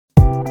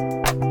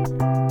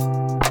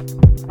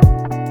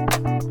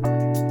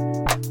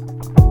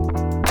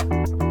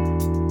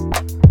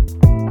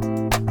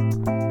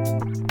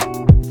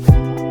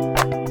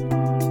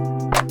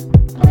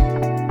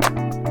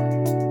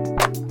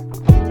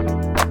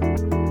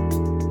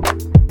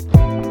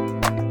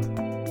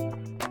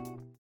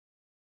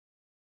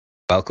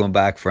Welcome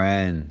back,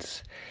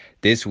 friends.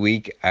 This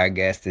week, our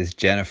guest is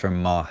Jennifer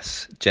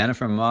Moss.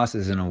 Jennifer Moss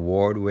is an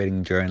award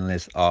winning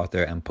journalist,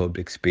 author, and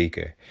public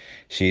speaker.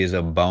 She is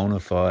a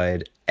bona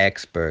fide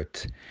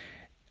expert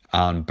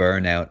on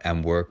burnout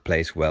and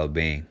workplace well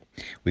being.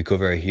 We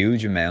cover a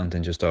huge amount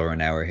in just over an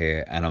hour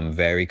here, and I'm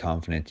very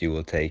confident you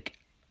will take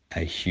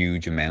a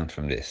huge amount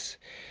from this.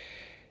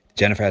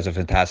 Jennifer has a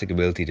fantastic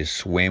ability to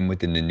swim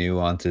within the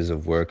nuances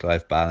of work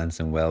life balance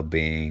and well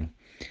being,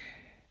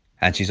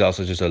 and she's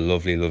also just a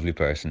lovely, lovely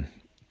person.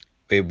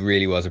 It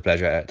really was a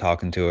pleasure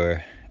talking to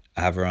her.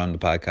 Have her on the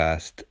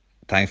podcast.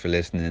 Thanks for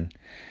listening,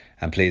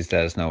 and please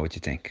let us know what you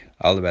think.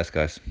 All the best,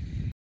 guys.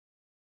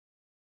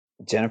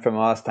 Jennifer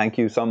Moss, thank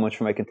you so much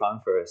for making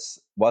time for us.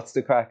 What's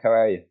the crack? How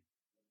are you?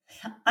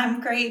 I'm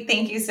great.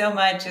 Thank you so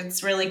much.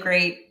 It's really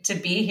great to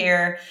be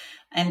here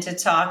and to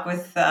talk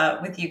with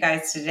you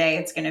guys today.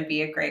 It's going to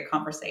be a great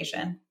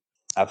conversation.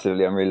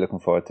 Absolutely, I'm really looking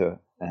forward to it.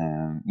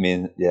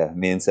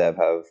 Me and Seb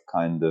have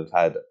kind of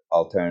had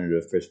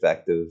alternative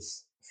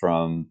perspectives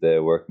from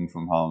the working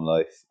from home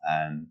life,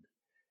 and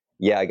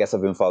yeah, I guess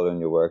I've been following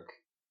your work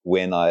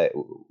when I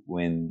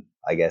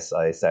guess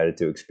I started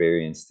to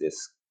experience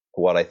this,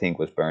 what I think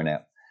was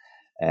burnout,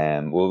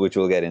 which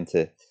we'll get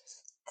into.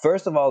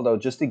 First of all, though,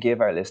 just to give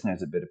our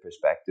listeners a bit of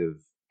perspective,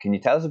 can you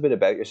tell us a bit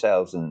about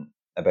yourself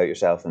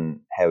and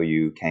how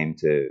you came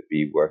to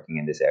be working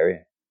in this area?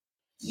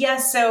 Yeah,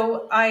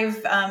 so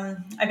I've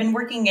been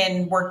working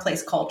in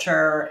workplace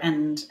culture,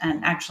 and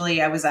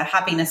actually I was a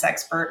happiness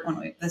expert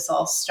when this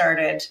all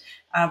started.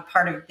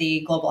 Part of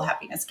the Global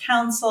Happiness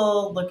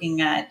Council, looking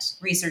at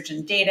research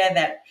and data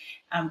that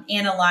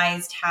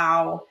analyzed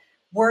how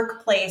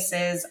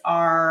workplaces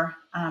are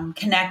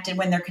connected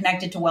when they're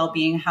connected to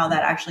well-being, how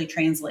that actually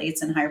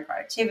translates in higher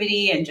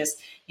productivity and just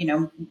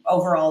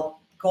overall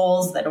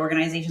goals that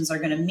organizations are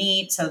going to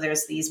meet. So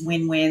there's these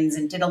win-wins,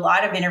 and did a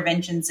lot of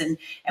interventions and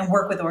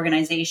work with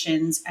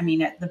organizations. I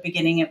mean, at the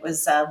beginning, it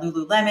was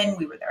Lululemon.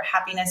 We were their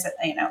happiness,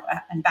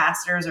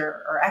 ambassadors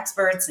or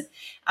experts.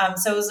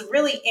 So it was a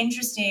really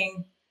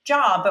interesting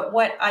job. But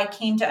what I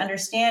came to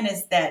understand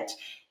is that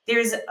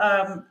there's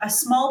a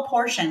small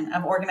portion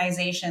of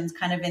organizations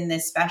kind of in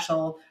this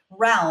special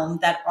realm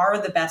that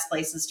are the best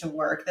places to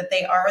work, that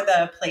they are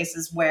the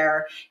places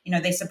where,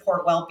 they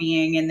support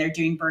well-being and they're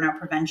doing burnout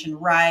prevention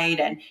right.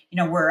 And,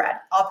 we're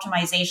at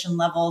optimization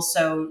levels.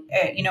 So,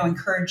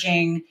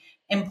 encouraging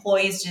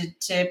employees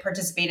to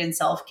participate in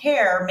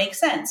self-care makes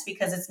sense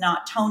because it's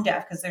not tone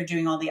deaf because they're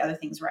doing all the other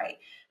things right.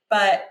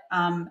 But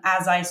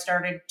as I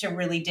started to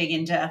really dig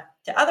into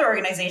other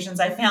organizations,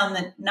 I found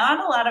that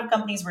not a lot of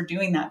companies were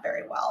doing that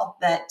very well,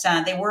 that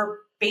they were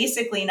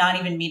basically not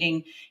even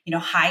meeting,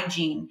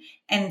 hygiene.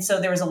 And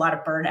so there was a lot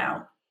of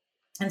burnout.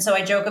 And so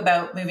I joke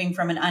about moving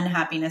from an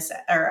unhappiness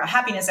or a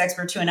happiness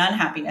expert to an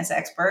unhappiness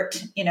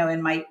expert,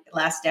 in my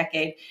last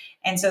decade.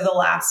 And so the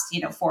last,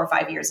 4 or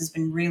 5 years has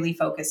been really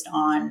focused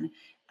on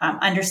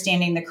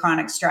understanding the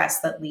chronic stress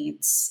that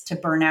leads to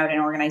burnout in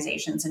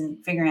organizations and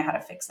figuring out how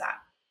to fix that.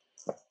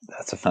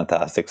 That's a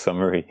fantastic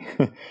summary.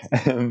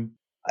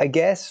 I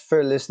guess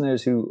for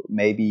listeners who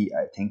maybe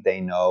I think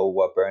they know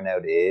what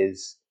burnout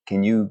is,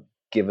 can you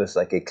give us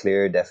like a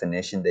clear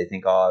definition? They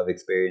think, oh, I've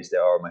experienced it,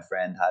 or my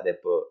friend had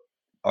it,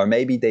 or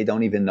maybe they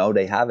don't even know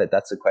they have it.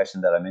 That's a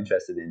question that I'm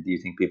interested in. Do you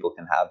think people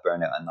can have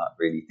burnout and not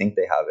really think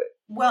they have it?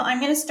 Well,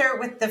 I'm going to start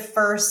with the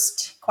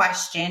first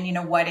question,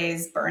 what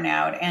is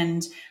burnout?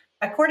 And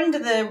according to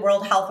the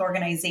World Health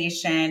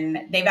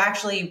Organization, they've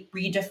actually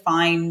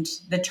redefined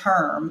the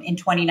term in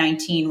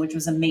 2019, which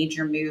was a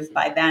major move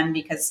by them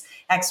because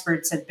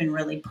experts have been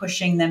really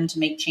pushing them to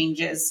make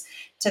changes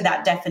to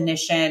that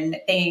definition.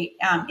 They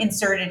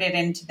inserted it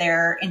into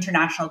their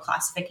international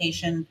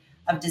classification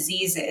of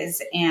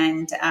diseases,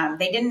 and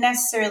they didn't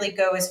necessarily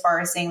go as far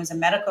as saying it was a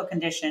medical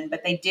condition,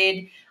 but they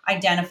did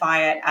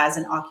identify it as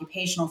an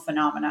occupational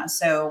phenomena.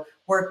 So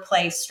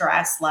workplace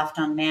stress left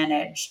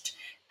unmanaged.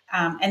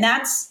 And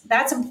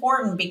that's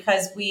important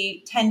because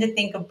we tend to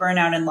think of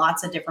burnout in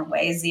lots of different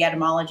ways. The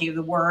etymology of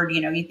the word,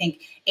 you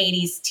think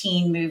 80s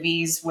teen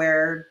movies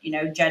where,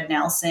 Judd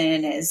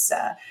Nelson is,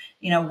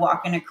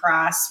 walking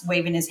across,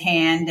 waving his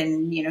hand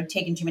and,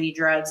 taking too many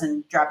drugs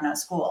and dropping out of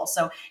school.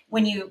 So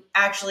when you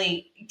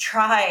actually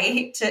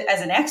try to,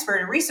 as an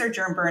expert, a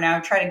researcher in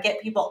burnout, try to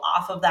get people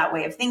off of that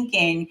way of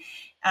thinking,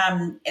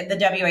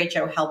 the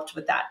WHO helped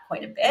with that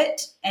quite a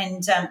bit.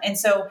 And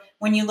so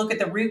when you look at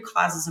the root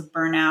causes of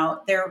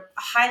burnout, they're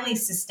highly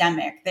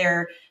systemic.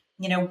 They're,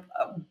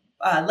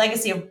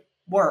 legacy of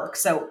work.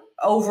 So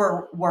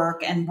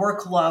overwork and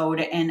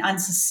workload and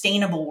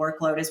unsustainable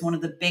workload is one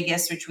of the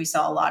biggest, which we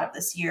saw a lot of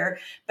this year.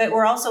 But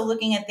we're also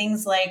looking at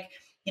things like,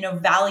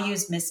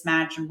 values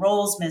mismatch and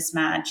roles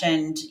mismatch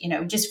and,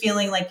 just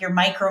feeling like you're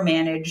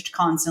micromanaged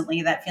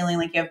constantly, that feeling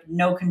like you have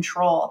no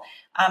control,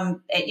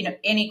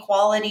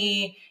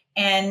 inequality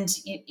and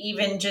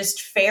even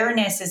just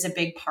fairness is a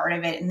big part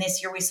of it. And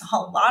this year we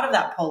saw a lot of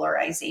that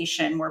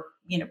polarization where,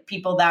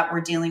 people that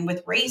were dealing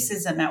with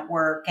racism at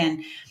work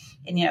and,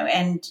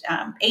 and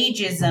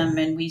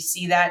ageism, and we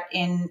see that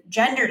in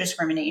gender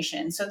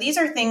discrimination. So these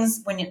are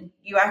things when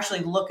you actually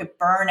look at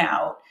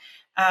burnout.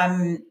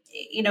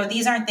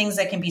 These aren't things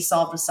that can be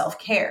solved with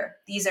self-care.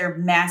 These are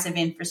massive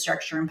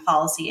infrastructure and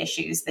policy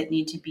issues that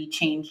need to be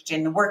changed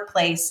in the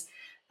workplace,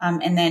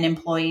 and then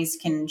employees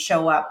can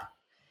show up,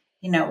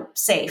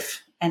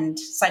 safe and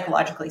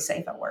psychologically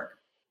safe at work.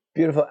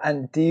 Beautiful.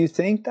 And do you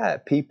think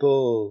that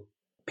people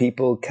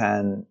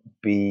can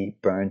be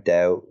burnt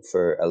out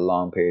for a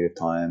long period of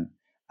time,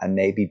 and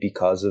maybe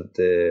because of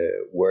the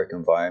work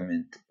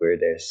environment where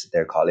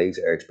their colleagues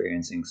are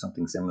experiencing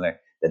something similar,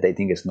 that they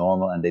think it's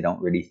normal and they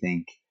don't really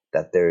think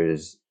that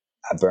there's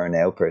a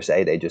burnout per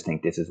se? They just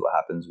think this is what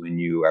happens when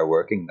you are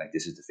working, like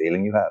this is the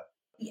feeling you have.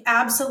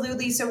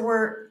 Absolutely. So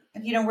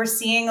we're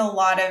seeing a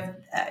lot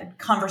of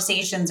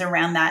conversations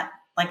around that.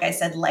 Like I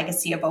said,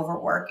 legacy of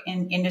overwork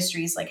in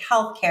industries like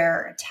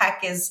healthcare.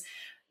 Tech is,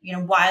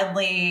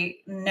 widely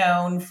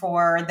known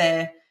for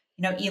the,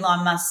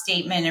 Elon Musk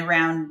statement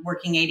around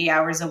working 80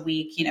 hours a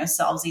week,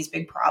 solves these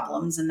big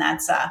problems. And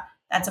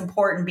that's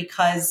important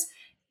because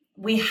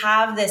we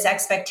have this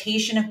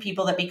expectation of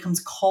people that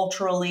becomes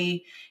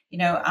culturally,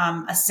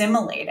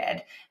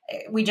 assimilated.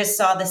 We just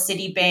saw the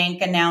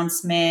Citibank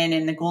announcement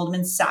and the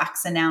Goldman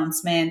Sachs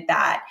announcement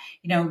that,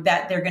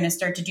 that they're going to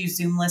start to do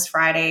Zoomless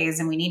Fridays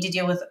and we need to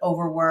deal with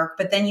overwork.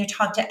 But then you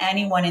talk to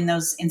anyone in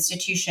those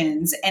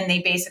institutions and they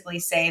basically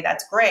say,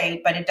 that's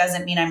great, but it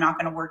doesn't mean I'm not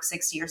going to work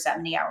 60 or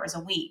 70 hours a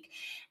week.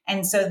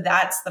 And so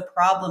that's the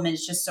problem.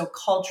 It's just so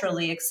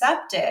culturally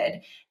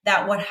accepted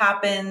that what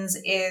happens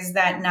is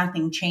that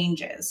nothing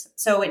changes.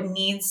 So it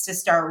needs to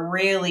start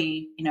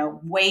really,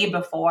 way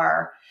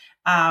before,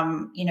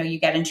 you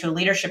get into a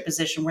leadership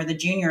position where the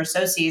junior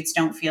associates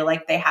don't feel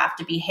like they have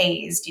to be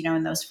hazed,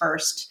 in those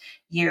first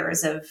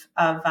years of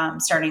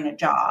starting a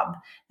job.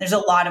 There's a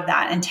lot of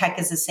that. And tech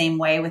is the same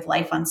way with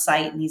life on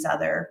site and these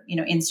other,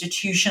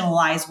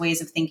 institutionalized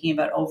ways of thinking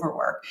about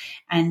overwork.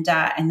 And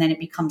then it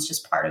becomes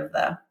just part of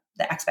the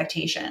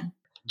expectation.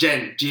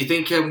 Jen, do you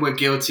think we're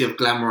guilty of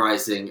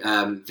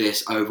glamorizing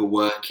this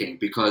overworking?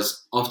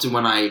 Because often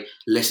when I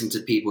listen to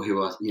people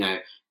who are,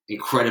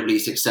 incredibly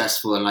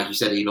successful, and like you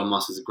said, Elon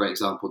Musk is a great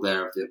example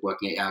there of the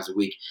working 8 hours a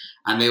week,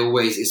 and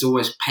it's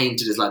always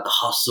painted as like the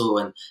hustle,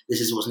 and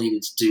this is what's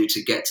needed to do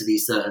to get to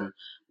these certain,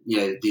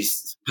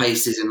 these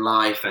places in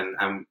life,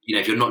 and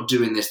if you're not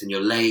doing this, then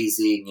you're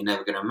lazy, and you're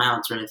never going to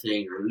amount to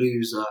anything, you're a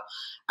loser.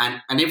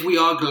 And if we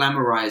are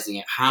glamorizing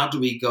it, how do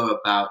we go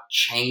about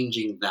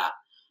changing that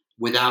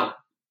without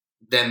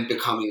them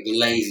becoming the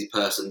lazy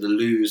person, the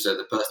loser,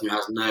 the person who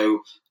has no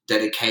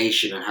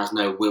dedication and has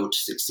no will to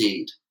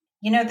succeed?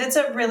 That's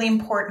a really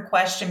important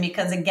question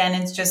because, again,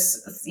 it's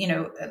just,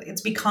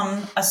 it's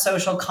become a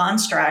social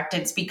construct.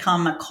 It's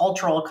become a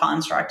cultural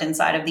construct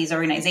inside of these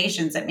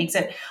organizations that makes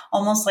it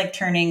almost like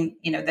turning,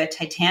 the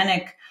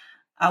Titanic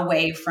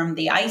away from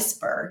the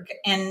iceberg.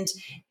 And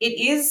it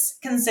is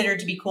considered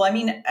to be cool. I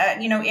mean,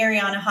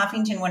 Arianna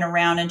Huffington went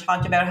around and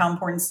talked about how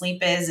important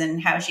sleep is and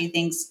how she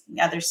thinks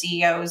other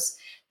CEOs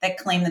that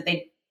claim that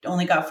they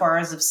only got 4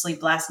 hours of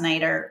sleep last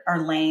night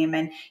are lame.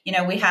 And,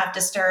 we have to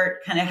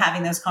start kind of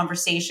having those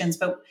conversations,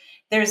 but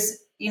there's,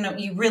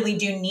 you really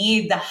do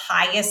need the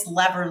highest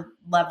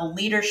level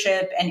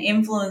leadership and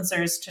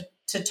influencers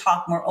to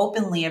talk more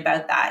openly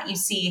about that. You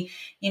see,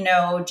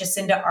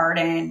 Jacinda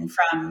Ardern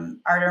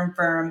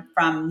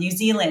from New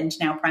Zealand,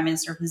 now Prime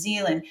Minister of New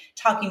Zealand,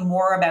 talking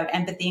more about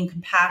empathy and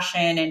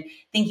compassion and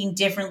thinking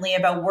differently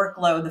about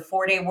workload, the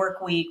 4-day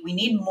work week. We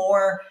need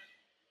more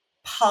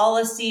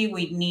policy.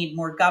 We need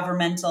more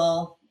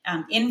governmental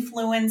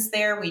influence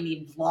there. We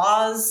need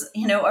laws,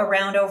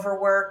 around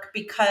overwork,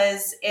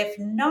 because if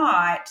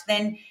not,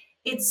 then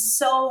it's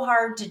so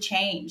hard to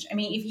change. I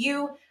mean, if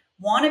you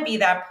want to be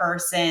that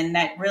person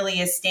that really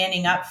is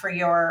standing up for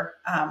your,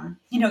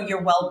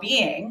 your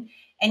well-being,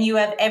 and you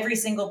have every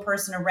single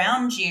person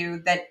around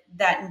you that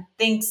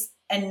thinks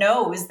and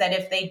knows that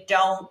if they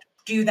don't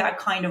do that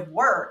kind of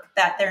work,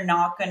 that they're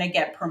not going to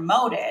get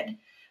promoted,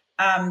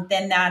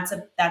 then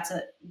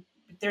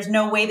there's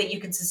no way that you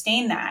can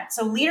sustain that.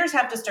 So leaders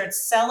have to start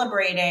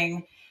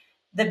celebrating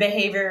the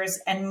behaviors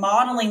and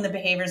modeling the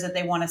behaviors that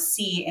they want to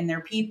see in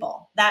their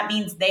people. That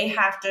means they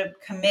have to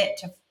commit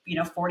to,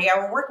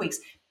 40-hour work weeks.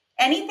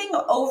 Anything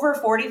over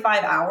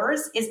 45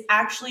 hours is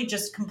actually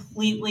just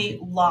completely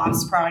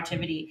lost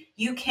productivity.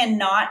 You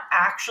cannot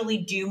actually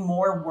do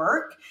more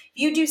work.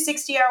 If you do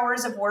 60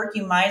 hours of work,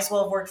 you might as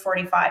well have worked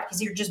 45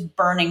 because you're just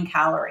burning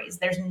calories.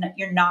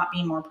 You're not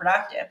being more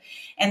productive.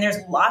 And there's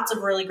lots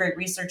of really great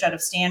research out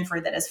of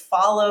Stanford that has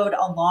followed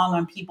along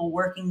on people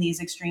working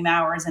these extreme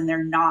hours, and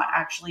they're not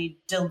actually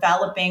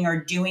developing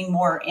or doing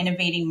more, or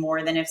innovating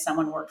more than if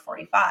someone worked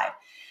 45.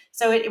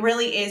 So it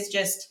really is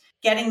just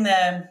getting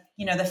the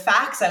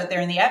facts out there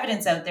and the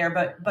evidence out there,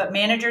 but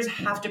managers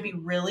have to be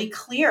really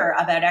clear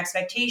about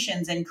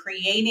expectations and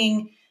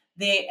creating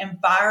the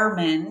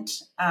environment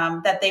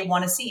that they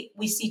want to see.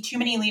 We see too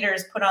many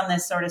leaders put on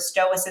this sort of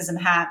stoicism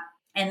hat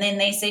And then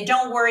they say,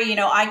 don't worry,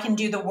 I can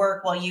do the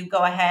work while you go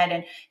ahead.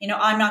 And,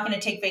 I'm not going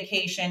to take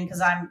vacation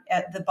because I'm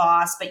the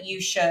boss, but you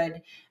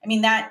should. I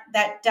mean, that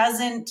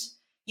doesn't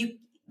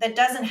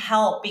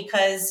help,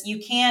 because you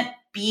can't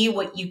be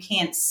what you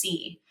can't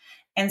see.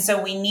 And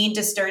so we need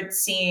to start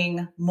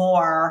seeing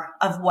more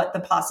of what the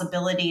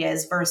possibility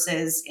is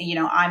versus,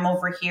 I'm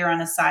over here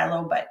on a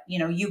silo, but,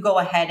 you go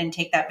ahead and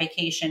take that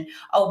vacation.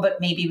 Oh,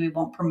 but maybe we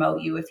won't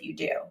promote you if you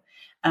do.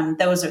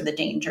 Those are the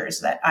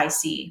dangers that I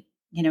see,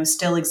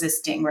 still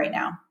existing right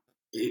now.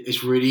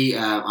 It's really,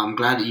 I'm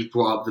glad that you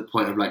brought up the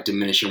point of like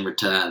diminishing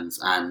returns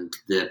and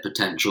the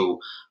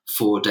potential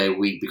 4-day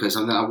week, because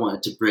something I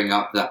wanted to bring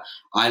up, that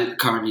I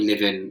currently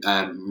live in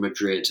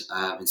Madrid,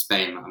 in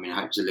Spain. I mean,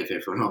 I hope to live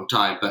here for a long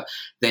time, but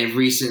they've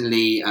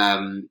recently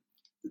said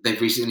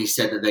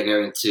that they're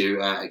going to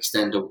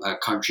extend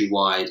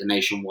a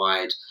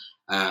nationwide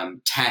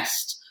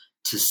test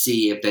to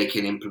see if they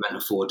can implement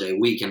a 4-day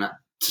week. And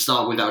to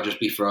start with, that'll just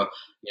be for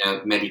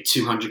maybe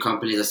 200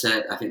 companies.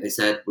 I think they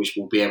said, which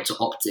will be able to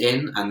opt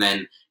in, and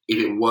then if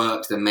it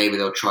works, then maybe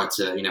they'll try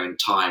to in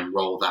time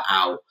roll that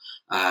out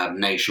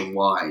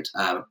nationwide.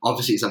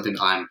 Obviously, it's something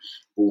that I'm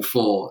all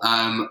for.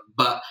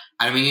 But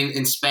I mean,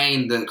 in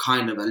Spain, the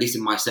kind of, at least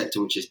in my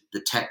sector, which is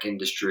the tech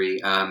industry,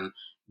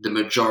 the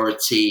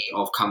majority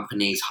of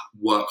companies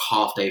work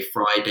half-day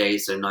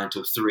Fridays, so 9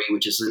 till 3,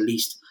 which is at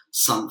least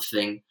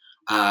something.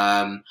 But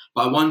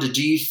I wonder,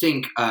 do you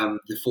think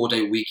the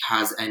 4-day week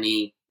has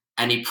any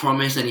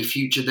promise, any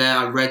future there?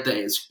 I read that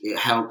it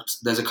helped.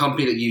 There's a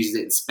company that uses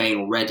it in Spain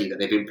already, that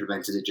they've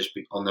implemented it just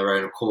on their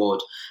own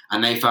accord,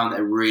 and they found that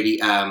it really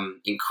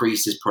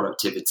increases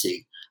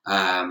productivity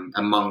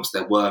amongst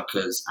their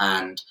workers.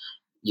 And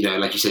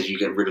like you said, you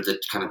get rid of the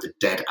kind of the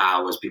dead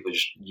hours, people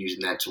just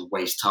using there to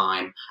waste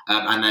time,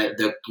 and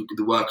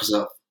the workers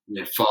are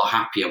far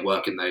happier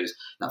working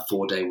that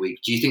 4-day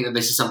week. Do you think that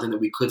this is something that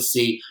we could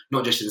see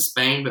not just in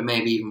Spain, but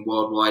maybe even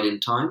worldwide in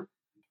time?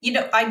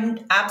 I'm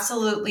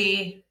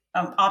absolutely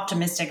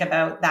optimistic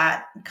about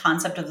that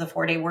concept of the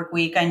 4-day work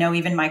week. I know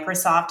even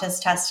Microsoft has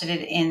tested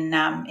it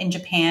in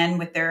Japan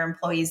with their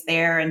employees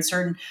there, and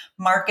certain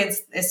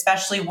markets,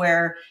 especially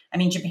where,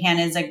 Japan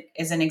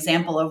is an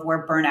example of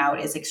where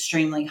burnout is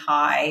extremely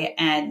high,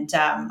 and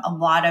a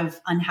lot of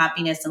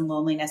unhappiness and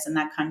loneliness in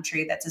that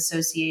country that's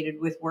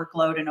associated with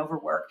workload and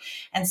overwork.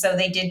 And so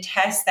they did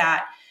test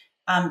that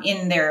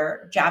in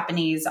their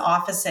Japanese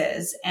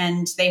offices,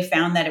 and they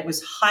found that it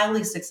was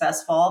highly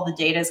successful. The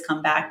data has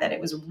come back that it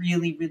was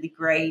really, really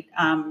great.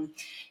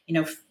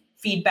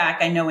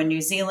 Feedback. I know in New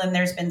Zealand,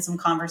 there's been some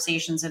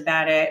conversations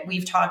about it.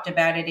 We've talked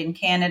about it in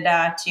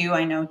Canada too.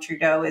 I know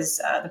Trudeau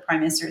the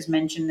Prime Minister has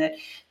mentioned that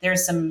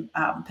there's some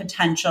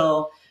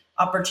potential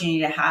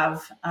opportunity to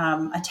have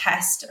a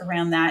test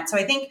around that. So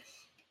I think,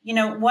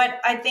 what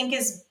I think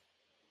is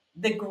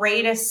the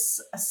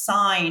greatest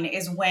sign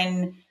is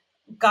when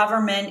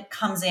government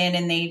comes in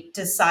and they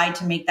decide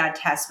to make that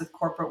test with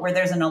corporate, where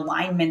there's an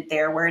alignment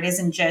there, where it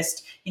isn't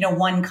just,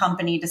 one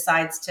company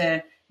decides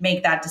to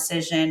make that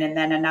decision and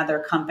then another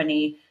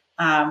company,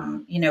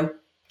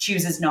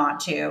 chooses not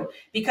to.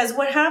 Because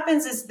what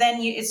happens is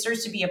then it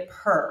starts to be a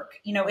perk.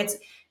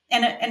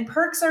 And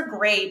perks are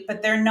great,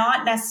 but they're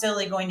not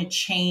necessarily going to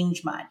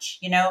change much.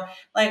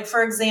 Like,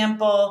 for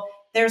example,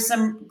 there's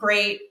some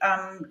great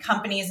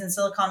companies in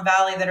Silicon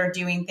Valley that are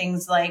doing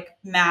things like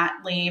mat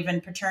leave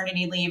and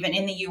paternity leave. And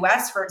in the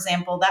US, for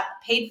example, that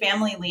paid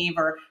family leave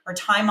or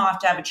time off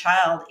to have a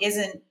child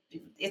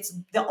it's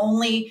the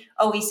only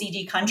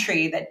OECD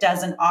country that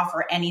doesn't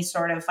offer any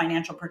sort of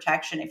financial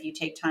protection if you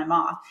take time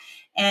off.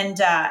 And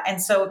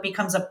so it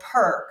becomes a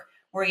perk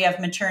where you have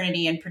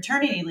maternity and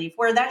paternity leave,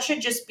 where that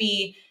should just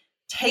be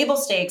table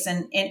stakes.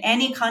 And in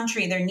any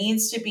country, there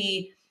needs to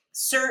be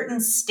certain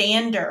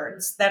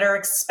standards that are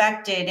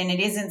expected, and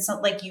it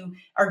isn't like you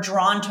are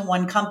drawn to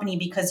one company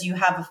because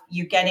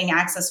you're getting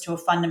access to a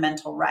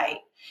fundamental right.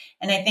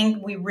 And I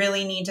think we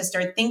really need to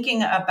start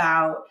thinking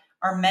about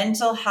our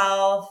mental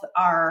health,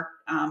 our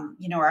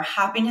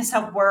happiness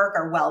at work,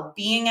 our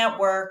well-being at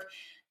work,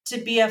 to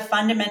be a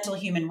fundamental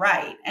human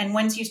right. And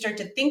once you start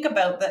to think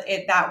about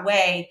it that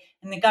way,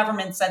 and the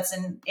government sets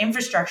an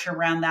infrastructure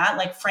around that,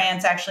 like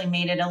France actually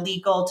made it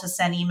illegal to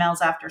send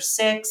emails after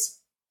 6.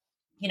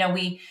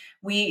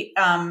 We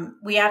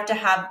have to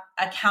have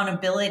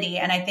accountability,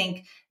 and I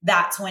think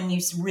that's when you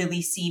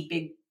really see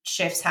big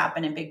shifts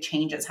happen and big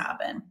changes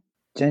happen.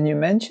 Jen, you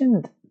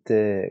mentioned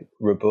the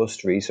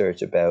robust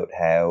research about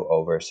how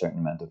over a certain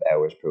amount of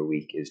hours per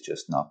week is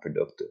just not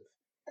productive.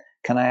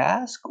 Can I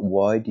ask,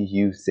 why do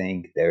you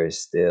think there is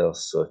still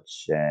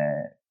such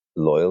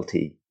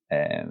loyalty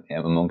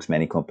amongst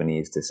many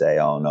companies to say,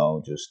 oh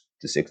no, just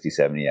the 60,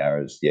 70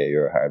 hours, yeah,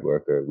 you're a hard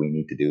worker, we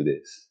need to do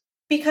this?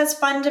 Because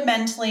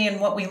fundamentally, and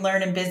what we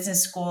learn in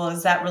business school,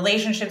 is that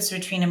relationships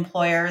between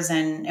employers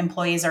and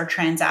employees are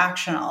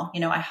transactional.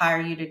 I hire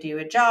you to do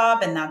a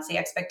job, and that's the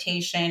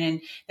expectation.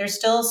 And there's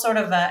still sort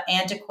of an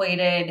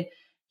antiquated,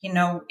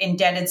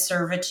 indebted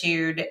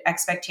servitude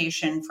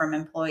expectation from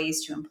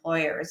employees to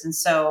employers. And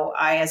so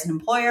I, as an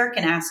employer,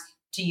 can ask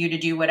to you to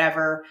do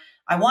whatever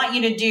I want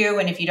you to do.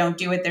 And if you don't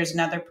do it, there's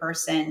another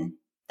person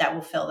that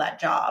will fill that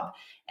job.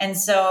 And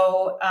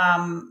so,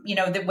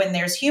 that when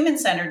there's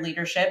human-centered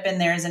leadership and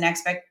there's an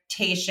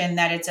expectation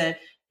that it's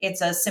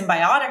a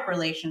symbiotic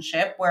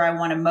relationship where I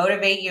want to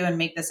motivate you and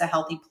make this a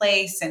healthy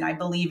place, and I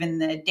believe in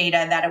the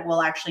data that it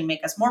will actually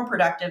make us more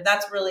productive.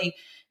 That's really,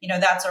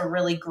 that's a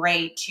really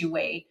great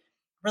two-way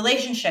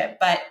relationship.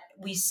 But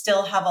we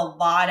still have a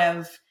lot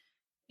of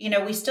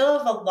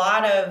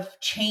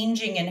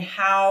changing in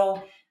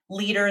how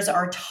leaders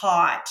are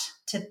taught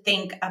to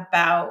think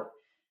about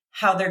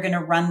how they're going to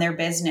run their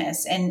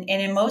business. And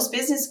in most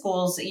business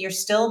schools, you're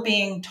still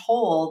being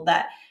told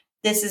that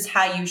this is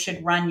how you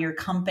should run your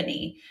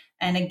company.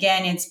 And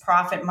again, it's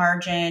profit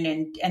margin,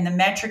 and the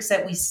metrics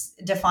that we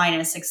define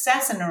as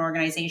success in an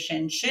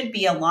organization should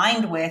be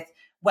aligned with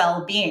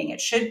well-being. It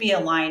should be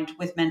aligned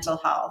with mental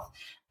health.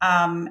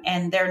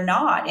 And they're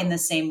not in the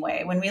same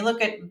way. When we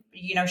look at,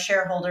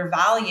 shareholder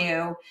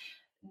value,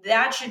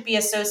 that should be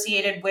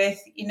associated with,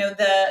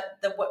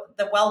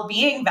 the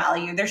well-being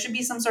value. There should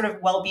be some sort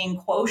of well-being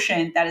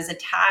quotient that is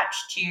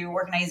attached to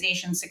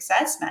organization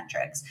success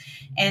metrics.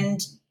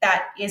 And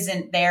that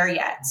isn't there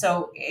yet.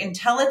 So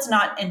until it's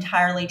not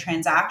entirely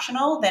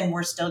transactional, then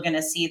we're still going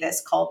to see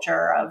this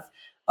culture of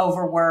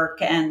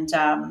overwork and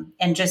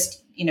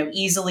just,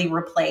 easily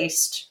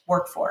replaced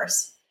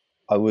workforce.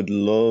 I would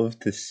love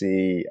to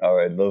see,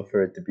 or I'd love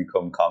for it to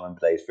become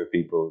commonplace for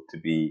people to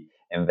be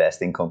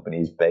investing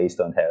companies based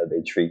on how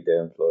they treat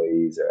their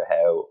employees or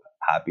how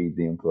happy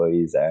the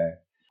employees are.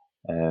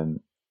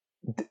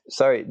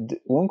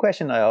 One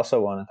question I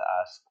also wanted to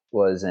ask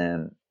was,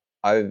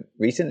 I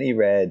recently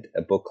read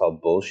a book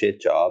called Bullshit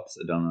Jobs.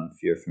 I don't know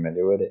if you're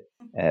familiar with it.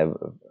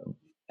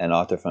 An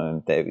author from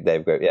Dave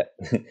Grohl, yeah.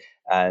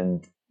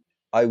 And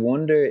I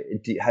wonder,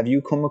 have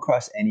you come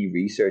across any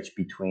research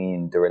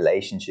between the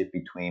relationship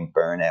between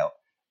burnout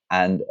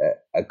and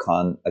a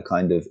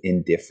kind of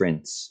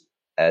indifference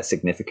a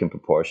significant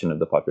proportion of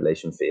the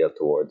population feel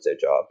towards their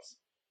jobs?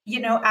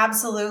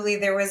 Absolutely.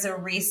 There was a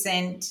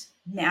recent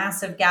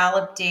massive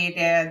Gallup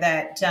data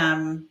that,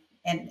 and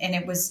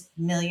it was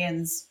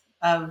millions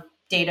of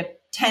data,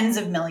 tens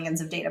of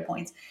millions of data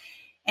points.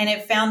 And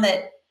it found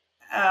that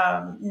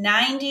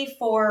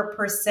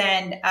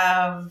 94%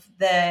 of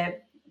the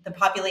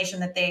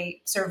population that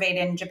they surveyed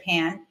in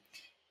Japan,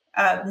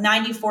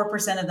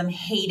 94% of them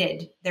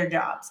hated their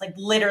jobs, like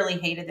literally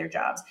hated their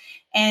jobs.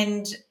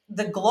 And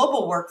the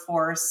global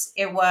workforce,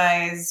 it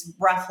was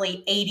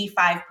roughly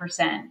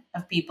 85%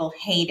 of people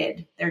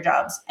hated their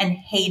jobs and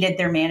hated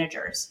their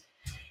managers.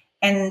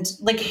 And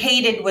like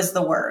hated was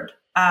the word.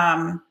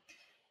 And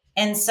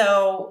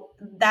so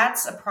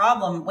that's a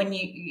problem when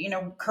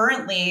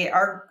currently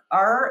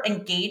our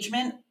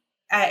engagement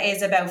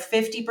is about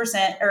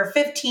 50% or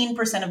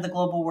 15% of the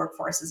global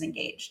workforce is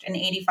engaged and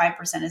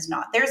 85% is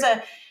not. There's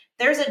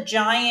a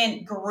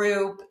giant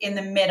group in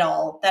the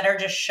middle that are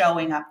just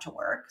showing up to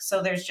work.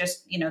 So there's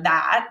just,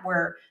 that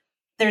where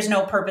there's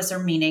no purpose or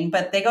meaning,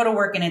 but they go to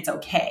work and it's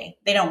okay.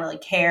 They don't really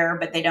care,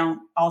 but they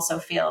don't also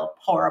feel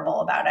horrible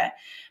about it.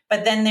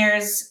 But then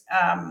there's,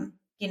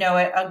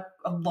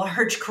 a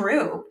large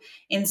group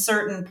in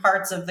certain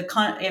parts of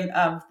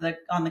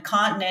on the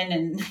continent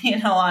and,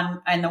 in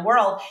the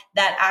world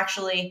that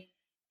actually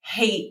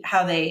hate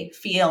how they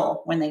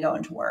feel when they go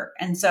into work.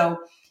 And so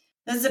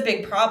this is a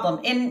big problem.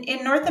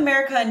 In North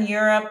America and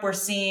Europe, we're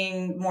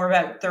seeing more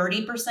about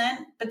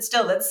 30%, but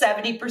still that's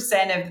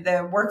 70% of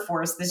the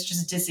workforce that's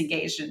just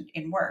disengaged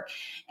in work.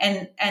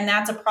 And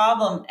that's a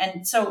problem.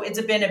 And so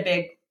it's been a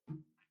big,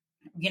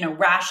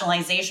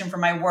 rationalization for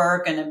my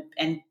work,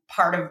 and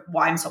part of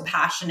why I'm so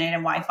passionate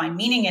and why I find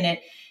meaning in it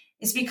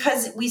is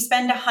because we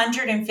spend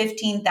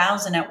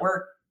 115,000 at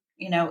work,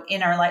 in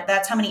our life.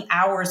 That's how many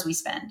hours we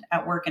spend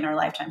at work in our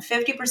lifetime.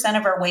 50%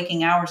 of our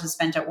waking hours is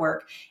spent at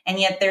work. And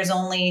yet there's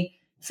only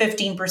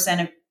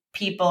 15% of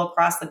people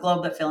across the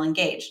globe that feel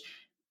engaged.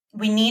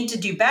 We need to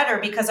do better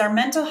because our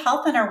mental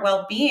health and our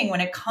well-being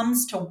when it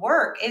comes to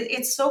work,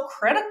 it's so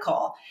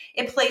critical.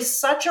 It plays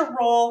such a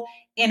role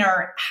in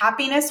our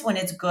happiness when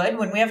it's good,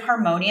 when we have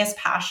harmonious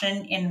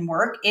passion in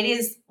work. It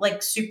is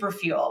like super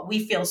fuel.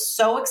 We feel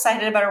so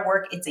excited about our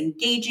work. It's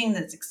engaging,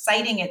 it's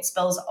exciting, it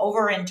spills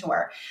over into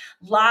our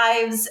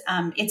lives.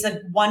 It's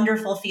a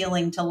wonderful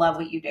feeling to love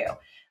what you do.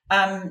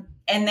 And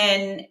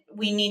then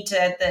we need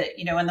to,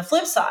 on the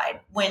flip side,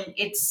 when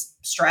it's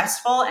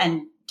stressful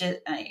and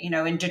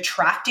and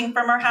detracting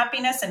from our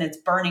happiness and it's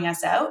burning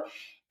us out,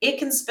 it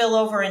can spill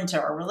over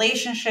into our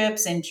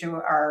relationships, into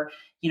our,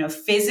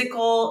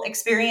 physical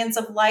experience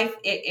of life.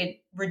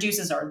 It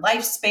reduces our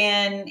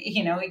lifespan.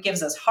 It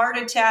gives us heart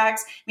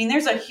attacks. I mean,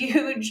 there's a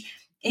huge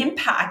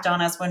impact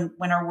on us when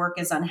our work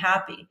is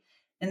unhappy.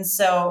 And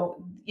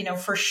so,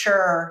 for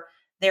sure,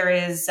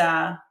 there's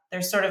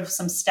sort of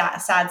some sad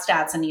stats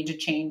that need to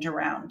change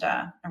around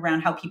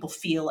how people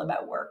feel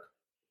about work.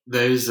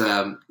 Those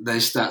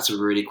stats are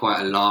really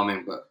quite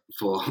alarming, but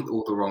for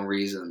all the wrong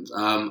reasons.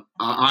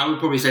 I would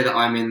probably say that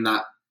I'm in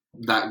that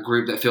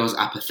group that feels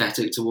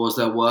apathetic towards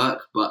their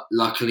work, but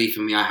luckily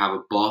for me, I have a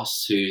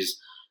boss who's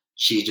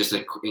she's just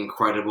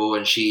incredible,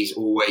 and she's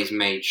always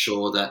made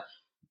sure that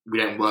we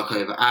don't work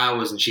over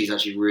hours, and she's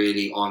actually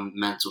really on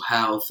mental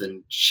health.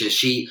 And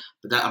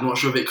but that, I'm not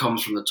sure if it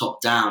comes from the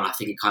top down. I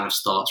think it kind of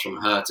starts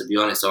from her, to be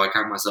honest. So I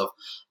count myself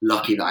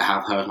lucky that I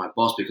have her as my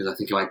boss, because I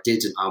think if I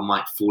didn't, I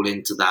might fall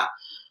into that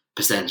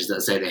percentage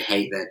that say they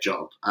hate their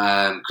job.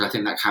 Because I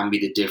think that can be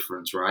the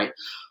difference, right?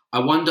 I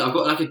wonder, I've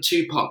got like a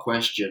two-part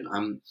question.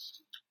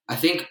 I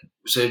think,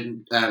 so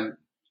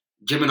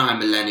Jim and I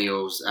are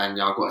millennials,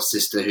 and I've got a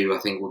sister who I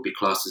think would be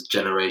classed as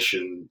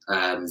Generation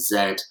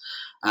Z.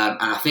 And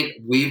I think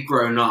we've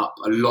grown up,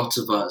 a lot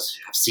of us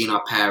have seen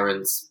our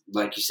parents,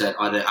 like you said,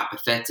 either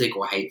apathetic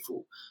or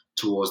hateful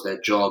towards their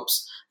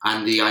jobs.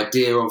 And the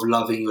idea of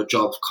loving your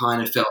job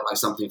kind of felt like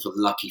something for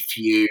the lucky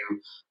few.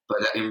 But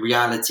in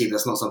reality,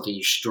 that's not something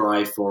you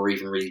strive for or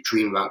even really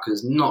dream about,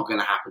 because it's not going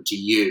to happen to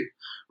you,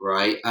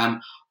 right?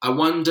 I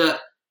wonder,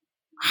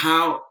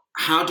 how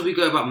do we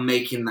go about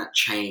making that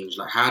change?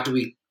 Like, how do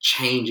we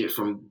change it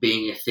from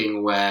being a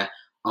thing where,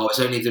 oh, it's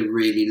only the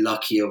really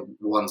lucky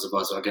ones of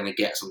us who are going to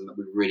get something that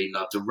we really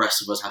love. The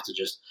rest of us have to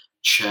just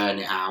churn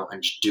it out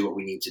and just do what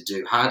we need to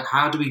do.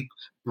 How do we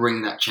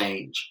bring that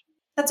change?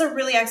 That's a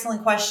really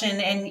excellent question.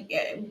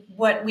 And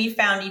what we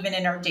found even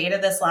in our data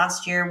this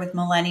last year with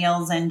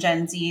millennials and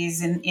Gen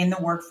Zs in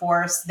the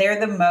workforce, they're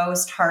the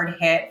most hard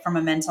hit from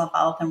a mental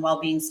health and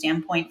well-being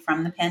standpoint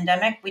from the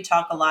pandemic. We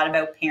talk a lot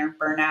about parent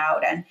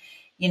burnout and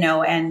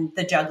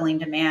the juggling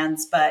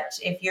demands. But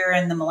if you're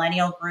in the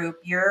millennial group,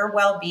 your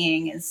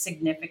well-being is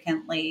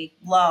significantly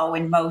low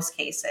in most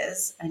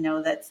cases. I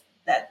know that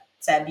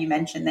Seb, you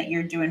mentioned that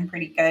you're doing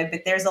pretty good,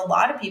 but there's a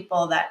lot of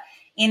people that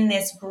in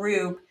this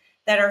group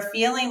that are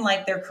feeling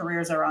like their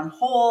careers are on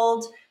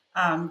hold.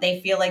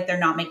 They feel like they're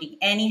not making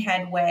any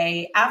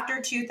headway.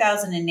 After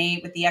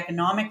 2008, with the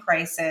economic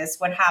crisis,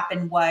 what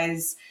happened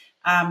was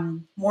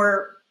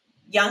more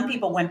young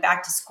people went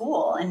back to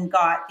school and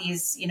got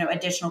these,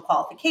 additional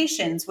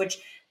qualifications, which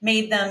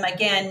made them,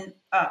 again,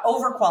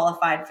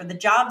 overqualified for the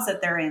jobs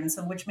that they're in.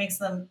 So which makes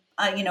them,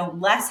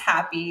 less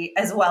happy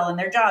as well in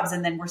their jobs.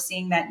 And then we're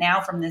seeing that now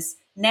from this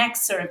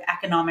next sort of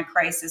economic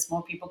crisis,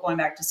 more people going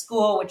back to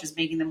school, which is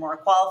making them more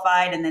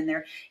qualified. And then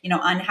they're,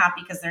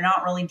 unhappy because they're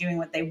not really doing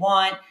what they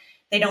want.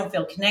 They don't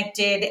feel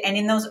connected. And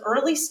in those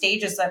early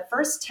stages, that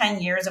first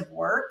 10 years of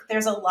work,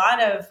 there's a lot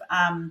of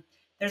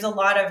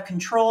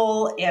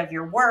control of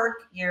your work.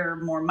 You're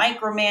more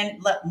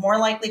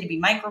likely to be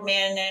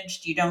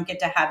micromanaged. You don't get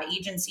to have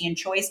agency and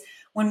choice.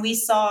 When we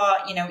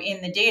saw,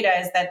 in the data,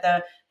 is that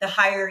the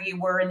higher you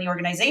were in the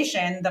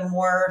organization, the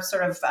more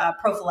sort of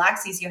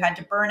prophylaxis you had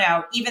to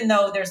burnout. Even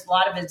though there's a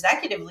lot of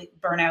executive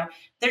burnout,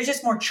 there's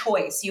just more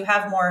choice. You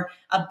have more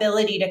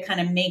ability to kind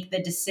of make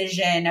the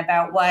decision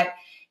about what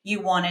you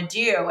want to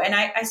do. And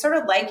I sort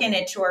of liken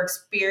it to our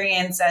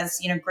experience as,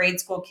 grade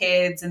school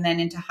kids, and then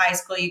into high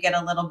school, you get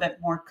a little bit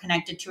more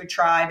connected to a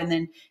tribe. And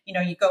then,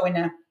 you go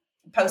into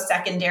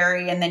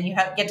post-secondary, and then you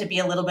get to be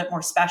a little bit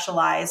more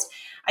specialized.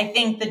 I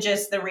think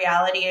the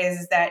reality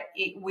is that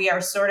we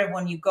are sort of,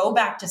 when you go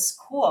back to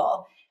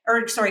school,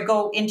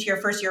 go into your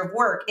first year of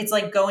work, it's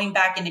like going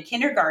back into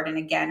kindergarten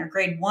again, or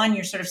grade one.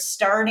 You're sort of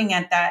starting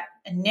at that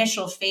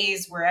initial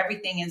phase where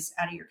everything is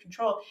out of your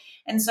control.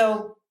 And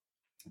so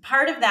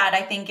part of that,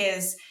 I think,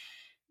 is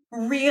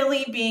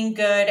really being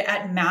good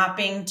at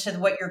mapping to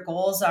what your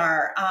goals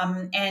are.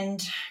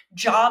 And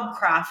job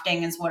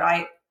crafting is what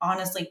I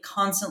honestly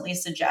constantly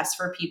suggest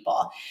for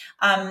people.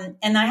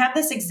 And I have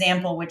this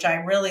example, which I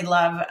really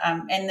love.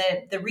 And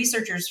the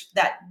researchers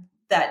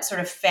that sort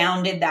of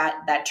founded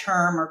that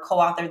term or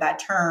co-authored that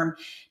term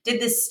did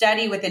this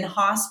study within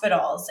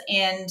hospitals,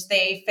 and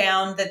they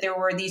found that there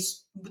were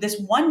this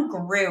one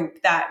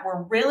group that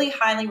were really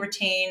highly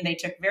retained. They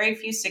took very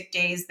few sick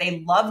days.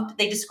 They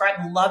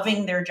described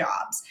loving their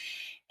jobs.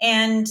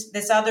 And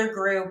this other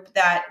group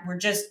that were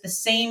just the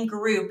same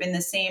group in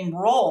the same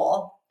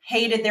role,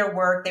 hated their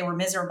work. They were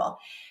miserable.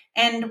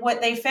 And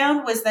what they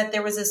found was that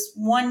there was this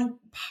one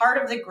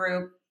part of the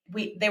group,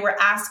 they were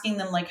asking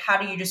them, like,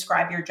 how do you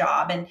describe your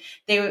job? And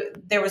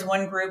there was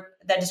one group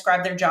that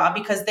described their job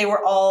because they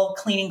were all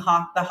cleaning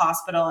the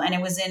hospital. And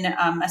it was in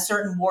a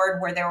certain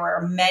ward where there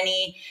were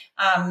many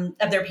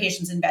of their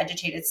patients in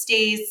vegetative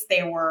states.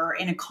 They were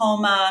in a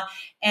coma.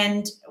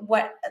 And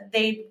what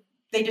they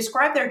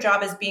described their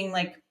job as being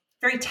like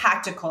very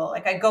tactical.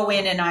 Like, I go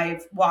in and I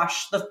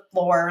wash the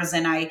floors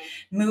and I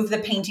move the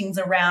paintings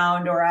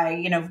around, or I,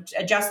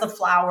 adjust the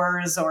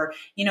flowers, or,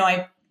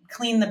 I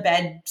clean the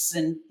beds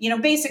and,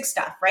 basic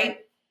stuff, right?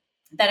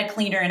 That a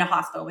cleaner in a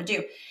hospital would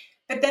do.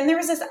 But then there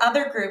was this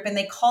other group, and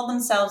they called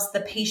themselves the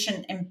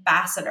patient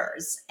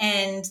ambassadors.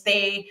 And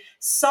they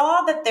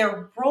saw that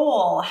their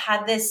role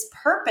had this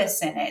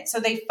purpose in it. So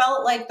they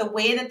felt like the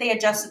way that they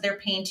adjusted their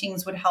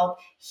paintings would help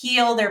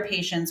heal their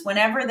patients.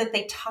 Whenever that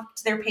they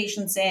tucked their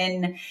patients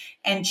in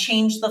and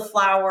changed the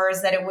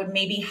flowers, that it would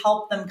maybe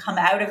help them come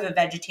out of a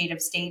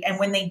vegetative state. And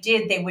when they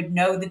did, they would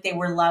know that they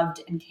were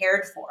loved and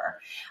cared for.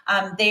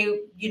 They,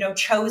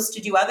 chose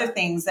to do other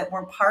things that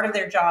weren't part of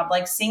their job,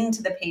 like sing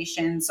to the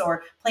patients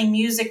or play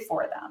music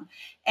for them.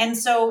 And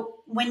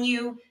so when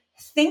you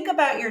think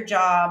about your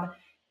job,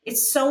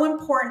 it's so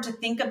important to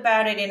think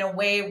about it in a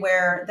way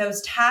where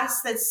those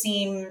tasks that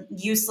seem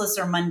useless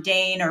or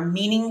mundane or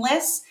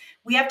meaningless,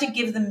 we have to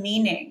give them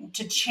meaning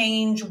to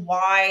change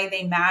why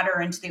they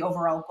matter into the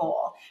overall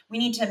goal. We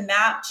need to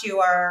map to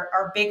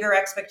our bigger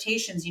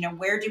expectations.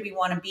 Where do we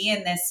want to be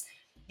in this?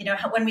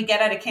 When we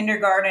get out of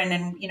kindergarten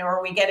and,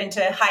 or we get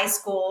into high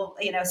school,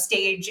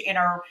 stage in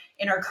our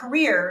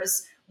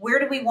careers, where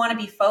do we want to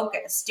be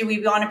focused? Do we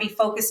want to be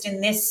focused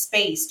in this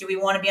space? Do we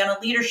want to be on a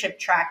leadership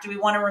track? Do we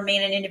want to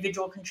remain an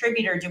individual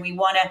contributor? Do we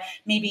want to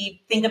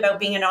maybe think about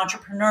being an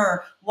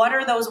entrepreneur? What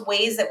are those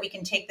ways that we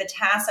can take the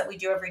tasks that we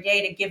do every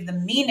day to give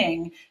them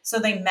meaning so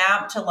they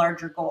map to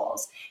larger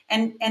goals?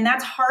 And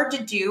that's hard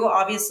to do,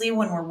 obviously,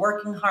 when we're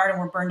working hard and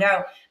we're burned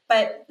out.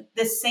 But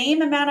the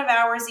same amount of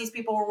hours these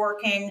people were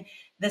working,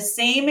 the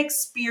same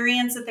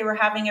experience that they were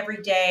having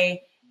every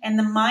day, and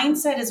the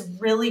mindset is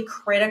really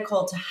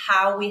critical to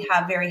how we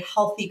have very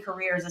healthy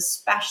careers,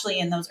 especially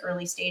in those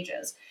early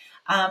stages.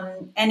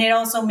 And it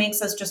also makes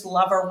us just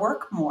love our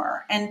work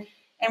more. And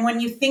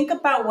when you think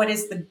about what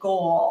is the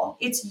goal,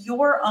 it's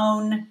your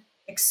own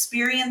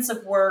experience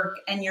of work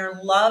and your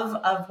love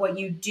of what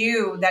you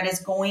do that is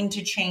going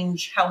to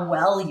change how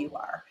well you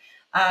are.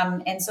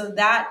 And so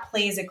that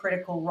plays a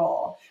critical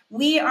role.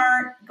 We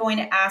aren't going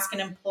to ask an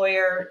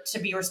employer to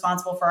be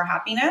responsible for our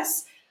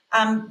happiness.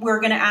 We're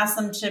going to ask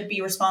them to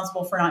be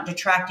responsible for not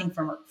detracting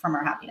from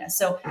our happiness.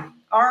 So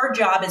our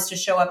job is to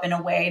show up in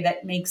a way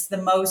that makes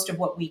the most of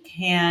what we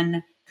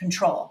can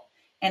control.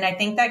 And I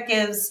think that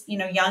gives,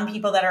 young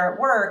people that are at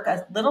work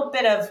a little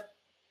bit of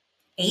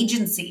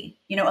agency,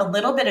 a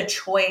little bit of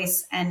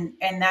choice. And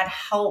that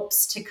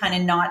helps to kind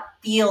of not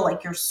feel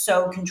like you're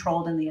so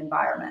controlled in the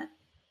environment.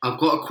 I've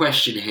got a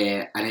question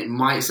here, and it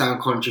might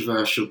sound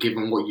controversial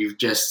given what you've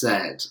just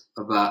said,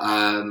 but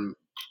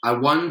I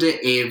wonder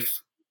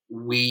if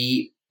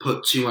we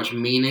put too much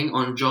meaning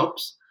on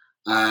jobs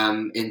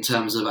in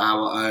terms of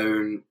our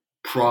own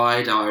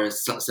pride, our own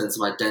sense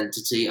of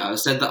identity. I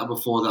said that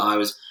before, that I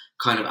was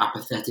kind of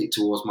apathetic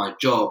towards my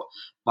job,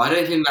 but I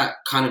don't think that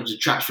kind of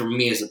detracts from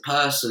me as a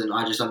person.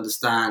 I just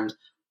understand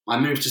I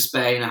moved to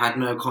Spain, I had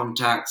no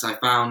contacts, I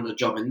found a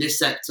job in this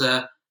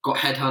sector, got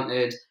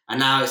headhunted, and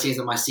now it seems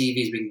that my CV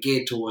has been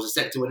geared towards a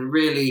sector when it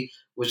really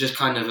was just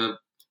kind of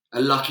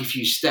a lucky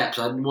few steps.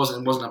 It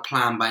wasn't a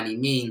plan by any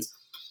means.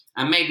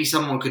 And maybe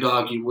someone could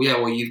argue,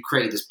 well, you've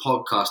created this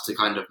podcast to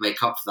kind of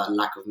make up for that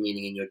lack of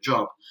meaning in your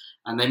job.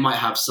 And there might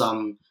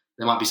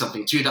be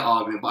something to that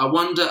argument. But I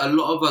wonder, a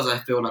lot of us, I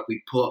feel like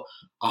we put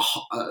our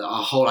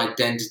whole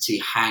identity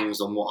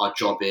hangs on what our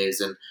job is,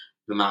 and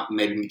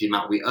maybe the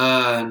amount we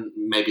earn,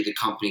 maybe the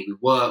company we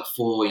work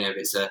for, if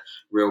it's a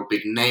real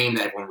big name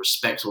that everyone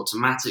respects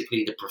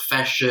automatically, the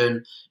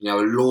profession, a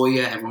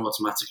lawyer, everyone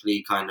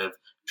automatically kind of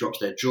drops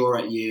their jaw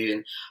at you.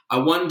 And I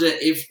wonder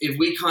if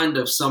we kind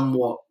of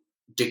somewhat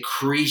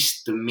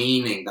decrease the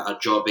meaning that our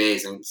job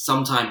is. And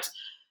sometimes,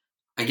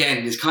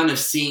 again, this kind of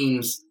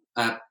seems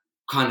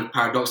kind of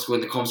paradoxical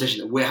in the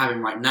conversation that we're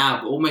having right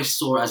now, but almost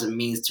saw it as a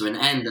means to an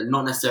end, and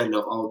not necessarily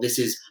of, oh, this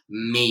is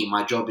me,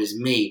 my job is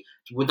me.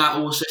 Would that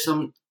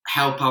also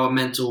help our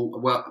mental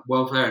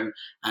welfare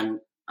and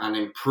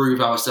improve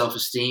our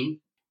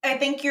self-esteem? I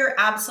think you're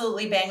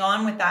absolutely bang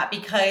on with that,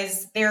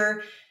 because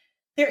there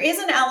is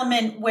an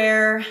element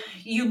where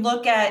you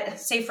look at,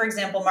 say, for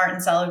example,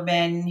 Martin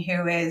Seligman,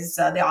 who is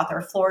the author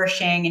of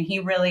Flourishing, and he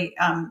really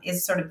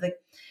is sort of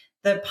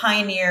the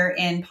pioneer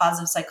in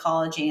positive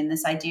psychology and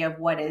this idea of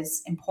what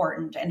is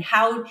important and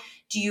how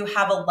do you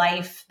have a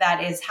life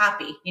that is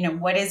happy?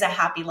 What is a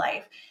happy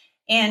life?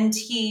 And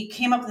he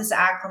came up with this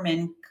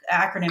acronym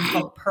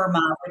called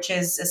PERMA, which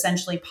is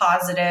essentially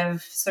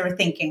positive sort of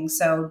thinking.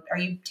 So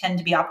you tend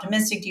to be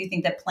optimistic? Do you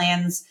think that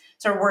plans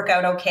sort of work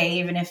out okay,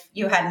 even if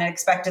you hadn't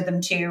expected them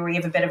to, or you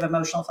have a bit of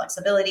emotional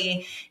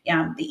flexibility?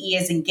 The E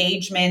is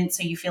engagement.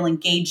 So you feel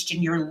engaged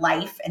in your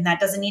life, and that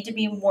doesn't need to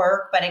be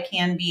work, but it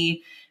can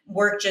be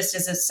work just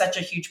as such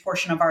a huge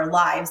portion of our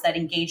lives that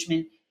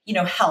engagement,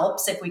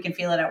 helps if we can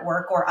feel it at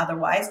work or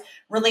otherwise.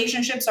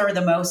 Relationships are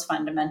the most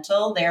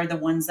fundamental. They're the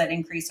ones that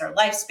increase our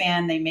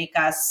lifespan. They make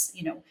us,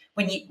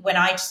 when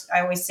I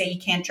always say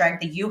you can't drag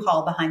the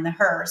U-Haul behind the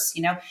hearse.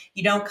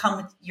 You don't come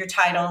with your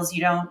titles.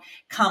 You don't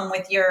come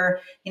with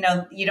your,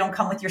 you don't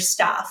come with your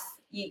stuff.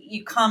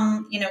 You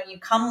come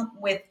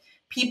with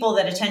people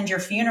that attend your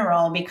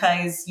funeral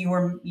because you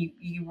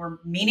were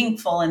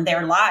meaningful in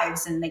their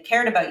lives and they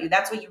cared about you.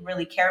 That's what you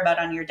really care about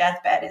on your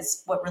deathbed,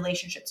 is what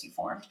relationships you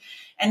formed.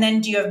 And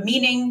then, do you have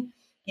meaning,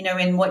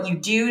 in what you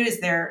do? Is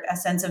there a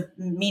sense of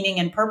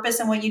meaning and purpose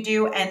in what you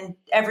do? And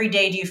every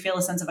day, do you feel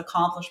a sense of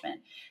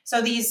accomplishment?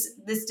 So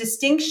this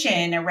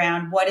distinction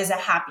around what is a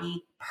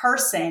happy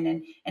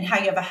person and how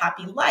you have a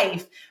happy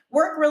life,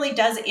 work really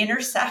does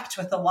intersect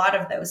with a lot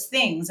of those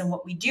things and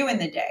what we do in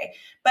the day.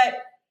 But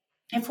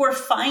if we're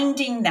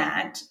finding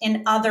that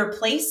in other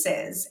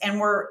places and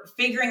we're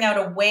figuring out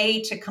a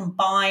way to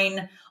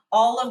combine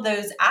all of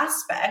those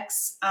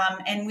aspects,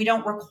 and we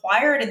don't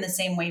require it in the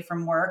same way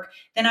from work,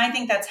 then I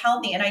think that's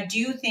healthy. And I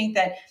do think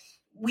that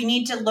we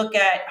need to look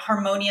at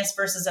harmonious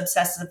versus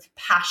obsessive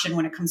passion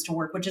when it comes to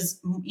work, which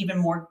is even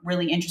more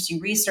really interesting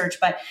research.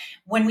 But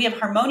when we have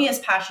harmonious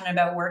passion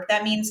about work,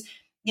 that means,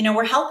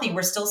 we're healthy,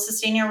 we're still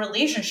sustaining our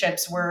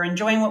relationships, we're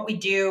enjoying what we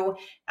do.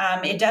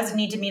 It doesn't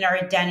need to mean our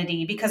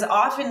identity, because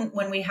often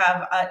when we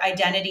have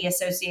identity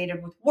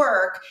associated with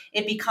work,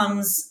 it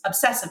becomes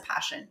obsessive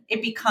passion.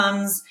 It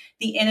becomes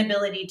the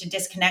inability to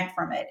disconnect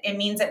from it. It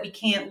means that we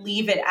can't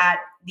leave it at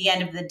the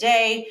end of the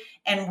day,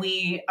 and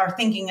we are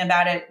thinking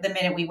about it the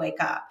minute we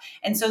wake up.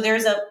 And so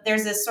there's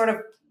this sort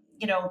of,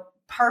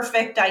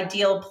 perfect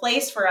ideal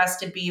place for us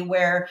to be,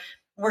 where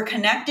we're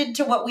connected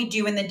to what we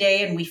do in the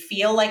day and we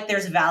feel like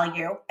there's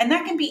value. And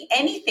that can be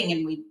anything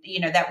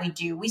that we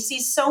do. We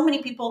see so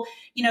many people,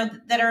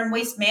 that are in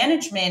waste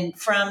management,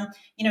 from,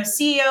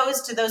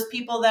 CEOs to those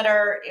people that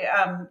are,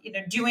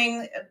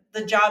 doing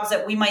the jobs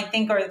that we might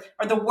think are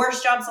the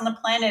worst jobs on the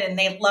planet. And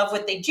they love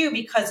what they do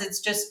because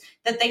it's just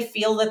that they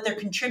feel that they're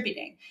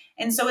contributing.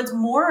 And so it's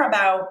more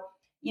about,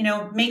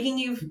 making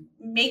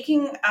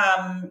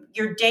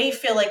your day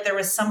feel like there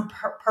was some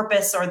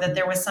purpose, or that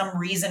there was some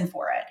reason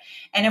for it.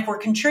 And if we're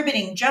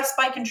contributing just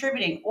by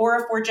contributing, or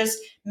if we're just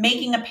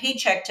making a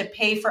paycheck to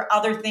pay for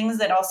other things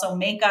that also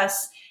make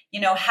us,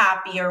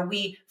 happy, or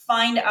we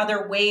find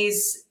other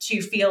ways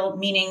to feel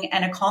meaning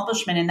and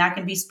accomplishment. And that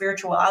can be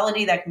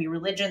spirituality, that can be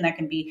religion, that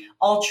can be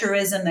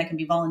altruism, that can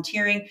be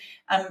volunteering.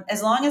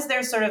 As long as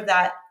there's sort of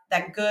that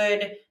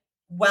good,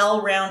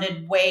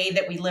 well-rounded way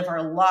that we live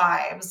our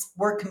lives,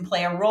 work can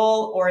play a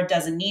role, or it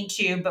doesn't need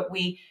to, but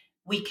we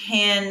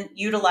can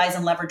utilize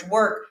and leverage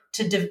work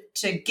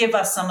to give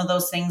us some of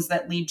those things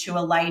that lead to a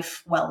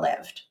life well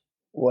lived.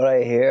 What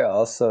I hear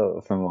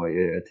also from what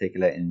you're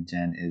articulating,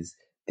 Jen, is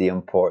the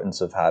importance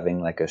of having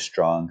like a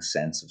strong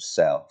sense of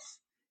self.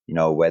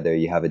 Whether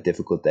you have a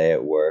difficult day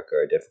at work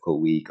or a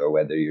difficult week, or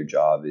whether your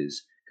job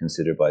is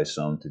considered by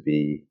some to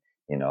be,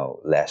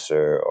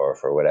 lesser or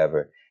for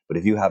whatever. But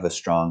if you have a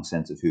strong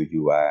sense of who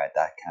you are,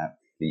 that can't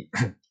really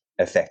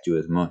affect you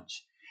as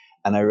much.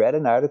 And I read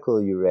an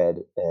article you read,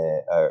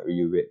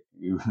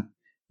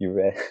 you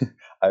read.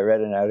 I read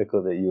an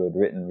article that you had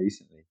written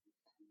recently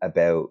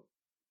about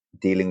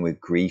dealing with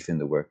grief in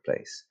the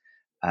workplace,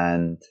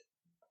 and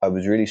I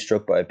was really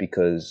struck by it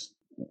because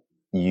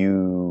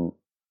you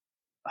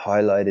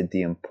highlighted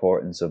the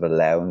importance of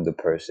allowing the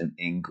person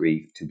in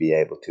grief to be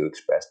able to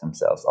express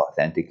themselves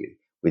authentically,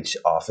 which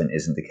often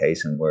isn't the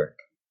case in work.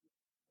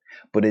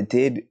 But it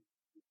did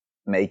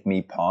make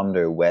me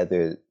ponder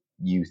whether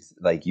you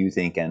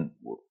think, and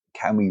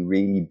can we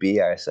really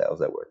be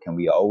ourselves at work? Can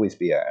we always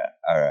be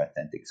our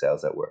authentic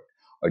selves at work?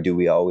 Or do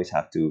we always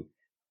have to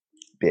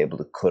be able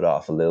to cut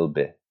off a little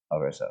bit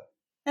of ourselves?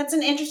 That's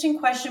an interesting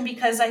question,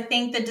 because I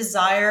think the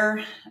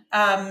desire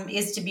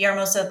is to be our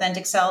most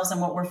authentic selves. And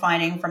what we're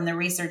finding from the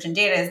research and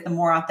data is the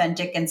more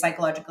authentic and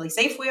psychologically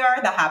safe we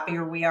are, the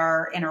happier we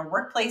are in our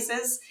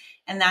workplaces.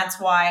 And that's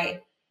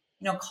why,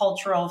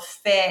 cultural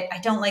fit, I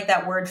don't like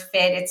that word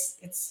fit.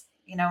 It's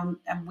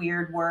a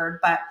weird word,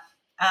 but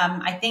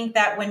I think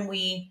that when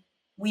we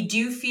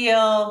do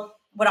feel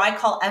what I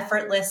call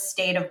effortless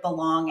state of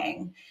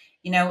belonging,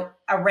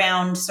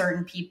 around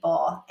certain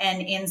people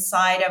and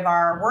inside of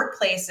our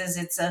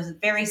workplaces, it's a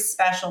very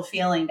special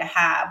feeling to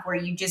have, where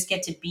you just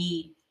get to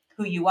be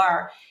who you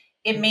are.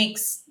 It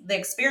makes the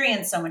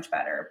experience so much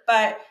better.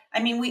 But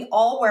I mean, we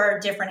all wear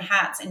different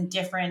hats in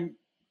different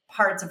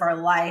parts of our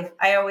life.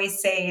 I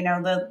always say,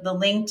 the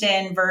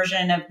LinkedIn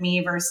version of me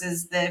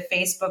versus the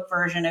Facebook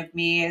version of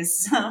me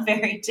is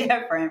very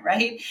different,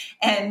 right?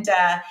 And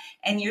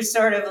you're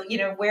sort of,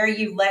 where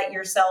you let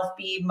yourself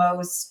be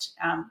most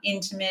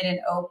intimate and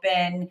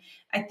open.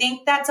 I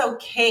think that's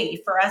okay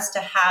for us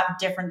to have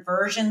different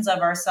versions of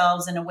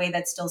ourselves in a way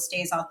that still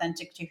stays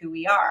authentic to who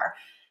we are.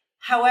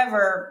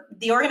 However,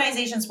 the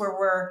organizations where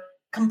we're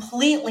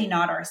completely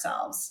not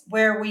ourselves,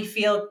 where we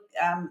feel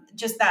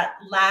just that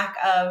lack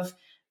of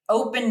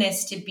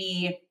openness to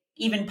be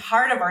even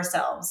part of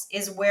ourselves,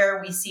 is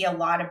where we see a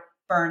lot of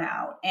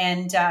burnout.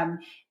 And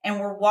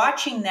we're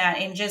watching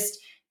that in just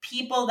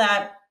people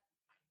that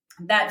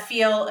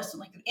feel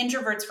like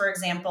introverts, for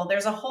example.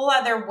 There's a whole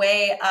other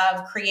way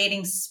of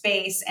creating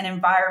space and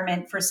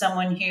environment for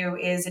someone who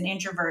is an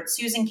introvert.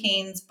 Susan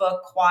Cain's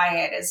book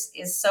Quiet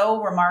is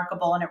so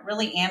remarkable, and it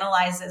really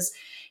analyzes,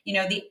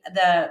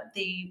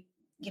 the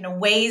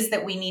ways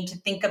that we need to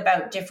think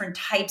about different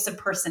types of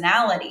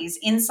personalities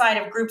inside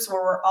of groups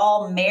where we're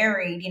all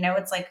married.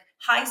 It's like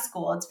high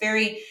school. It's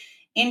very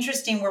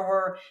interesting,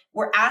 where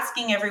we're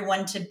asking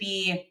everyone to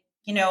be,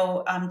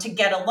 to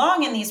get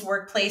along in these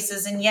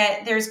workplaces. And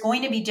yet there's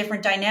going to be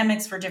different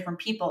dynamics for different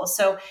people.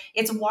 So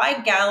it's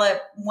why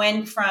Gallup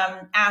went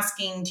from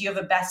asking, do you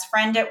have a best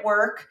friend at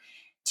work,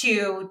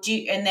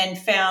 and then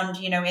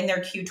found, in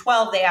their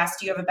Q12, they asked,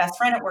 do you have a best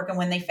friend at work? And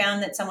when they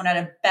found that someone had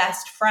a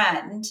best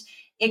friend,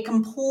 it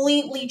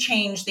completely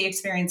changed the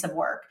experience of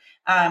work.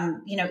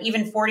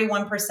 Even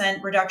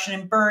 41% reduction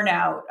in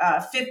burnout,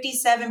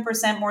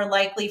 57% more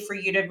likely for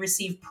you to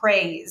receive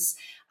praise.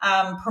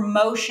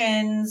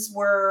 Promotions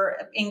were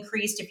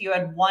increased if you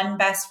had one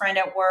best friend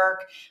at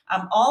work.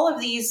 All of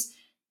these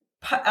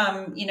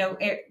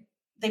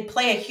they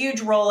play a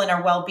huge role in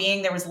our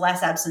well-being. There was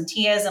less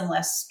absenteeism,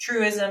 less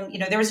truism.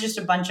 There was just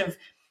a bunch of,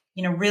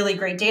 really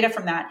great data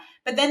from that.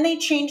 But then they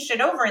changed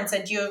it over and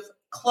said, you have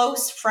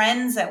close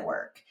friends at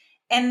work.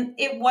 And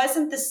it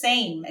wasn't the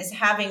same as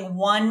having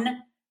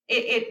one.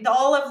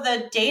 All of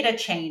the data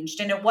changed,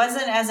 and it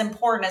wasn't as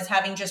important as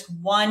having just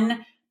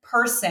one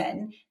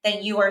person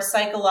that you are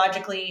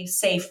psychologically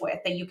safe with,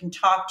 that you can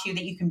talk to,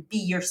 that you can be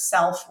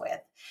yourself with.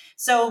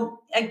 So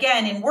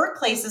again, in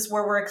workplaces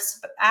where we're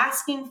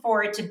asking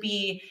for it to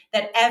be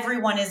that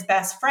everyone is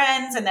best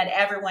friends and that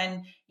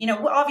everyone,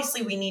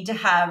 obviously we need to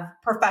have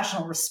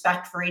professional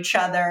respect for each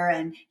other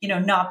and,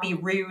 not be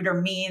rude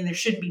or mean. There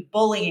shouldn't be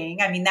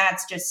bullying. I mean,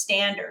 that's just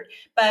standard.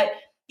 But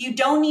you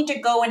don't need to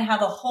go and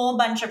have a whole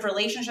bunch of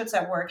relationships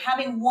at work.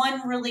 Having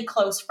one really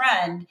close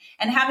friend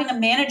and having a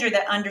manager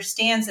that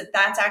understands that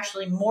that's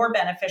actually more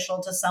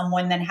beneficial to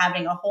someone than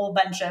having a whole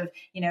bunch of,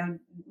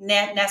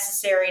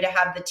 necessary to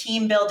have the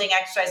team building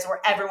exercise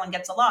where everyone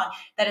gets along,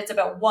 that it's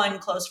about one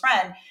close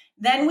friend.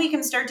 Then we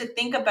can start to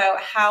think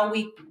about how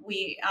we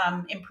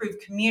improve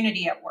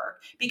community at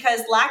work,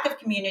 because lack of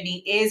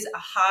community is a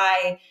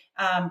high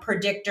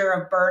predictor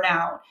of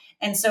burnout.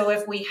 And so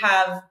if we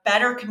have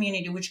better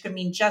community, which could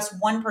mean just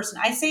one person,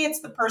 I say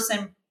it's the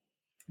person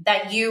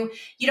that you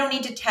don't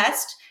need to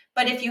test,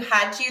 but if you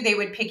had to, they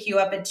would pick you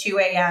up at 2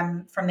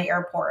 a.m. from the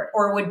airport,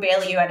 or would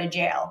bail you out of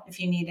jail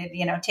if you needed,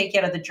 take you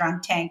out of the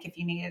drunk tank if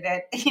you needed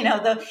it,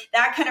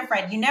 that kind of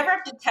friend. You never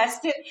have to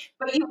test it,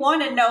 but you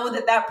want to know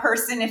that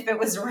person, if it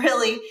was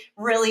really,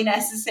 really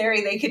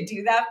necessary, they could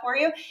do that for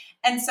you.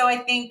 And so I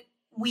think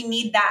we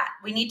need that.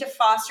 We need to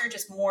foster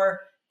just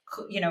more,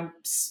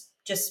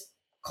 just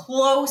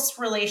close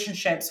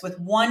relationships with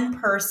one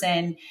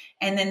person.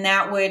 And then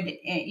that would,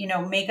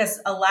 make us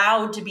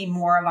allowed to be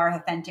more of our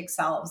authentic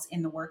selves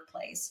in the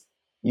workplace.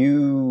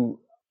 You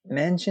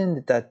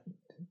mentioned that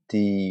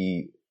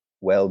the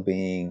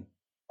well-being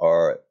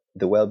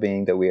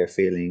that we are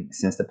feeling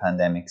since the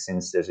pandemic,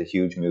 since there's a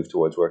huge move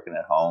towards working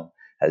at home,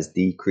 has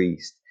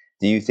decreased.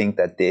 Do you think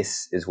that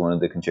this is one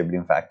of the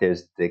contributing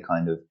factors, the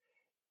kind of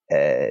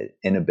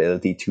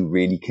inability to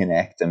really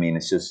connect? I mean,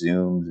 it's just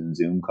Zooms and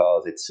Zoom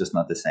calls. It's just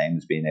not the same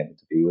as being able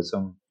to be with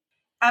someone.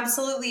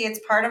 Absolutely. It's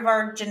part of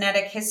our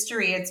genetic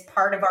history. It's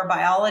part of our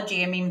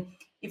biology. I mean,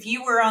 if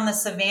you were on the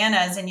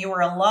savannas and you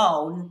were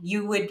alone,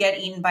 you would get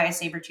eaten by a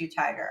saber-toothed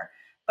tiger.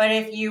 But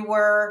if you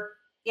were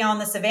on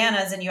the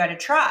savannas and you had a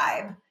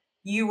tribe,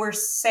 you were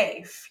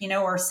safe,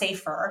 or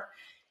safer.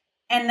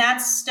 And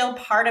that's still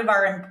part of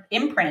our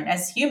imprint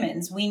as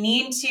humans. We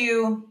need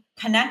to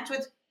connect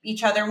with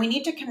each other. We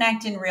need to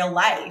connect in real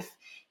life.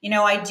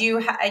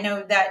 I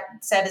know that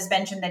Seb has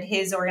mentioned that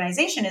his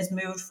organization has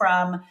moved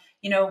from,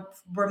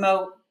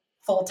 remote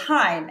full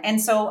time. And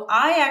so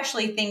I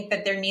actually think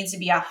that there needs to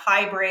be a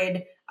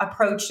hybrid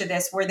approach to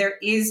this, where there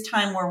is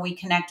time where we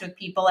connect with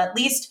people at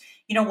least,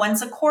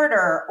 once a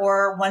quarter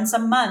or once a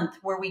month,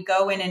 where we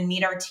go in and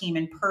meet our team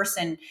in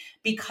person,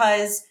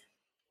 because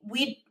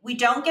we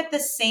don't get the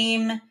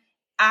same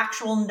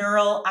actual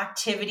neural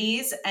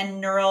activities and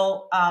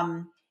neural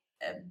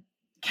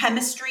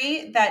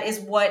chemistry that is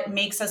what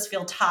makes us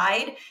feel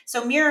tied.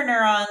 So mirror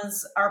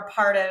neurons are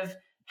part of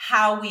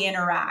how we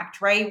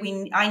interact, right?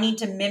 I need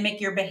to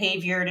mimic your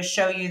behavior to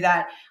show you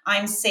that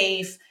I'm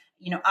safe.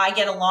 I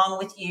get along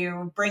with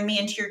you, bring me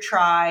into your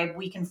tribe,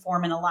 we can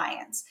form an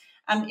alliance.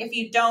 If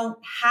you don't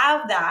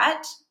have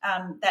that,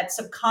 that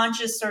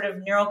subconscious sort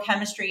of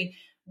neurochemistry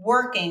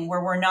working,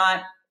 where we're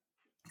not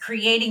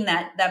creating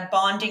that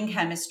bonding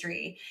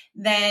chemistry,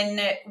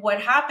 then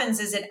what happens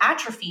is it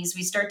atrophies.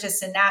 We start to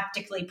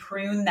synaptically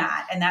prune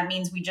that. And that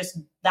means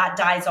that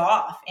dies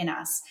off in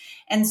us.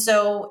 And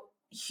so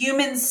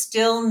humans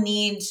still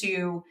need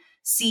to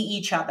see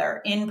each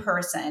other in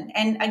person.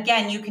 And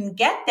again, you can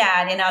get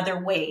that in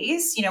other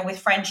ways, with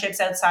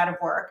friendships outside of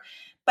work.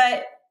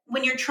 But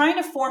when you're trying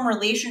to form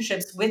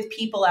relationships with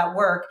people at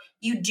work,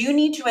 you do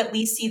need to at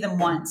least see them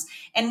once.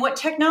 And what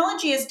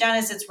technology has done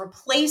is it's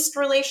replaced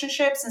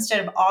relationships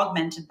instead of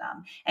augmented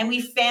them. And we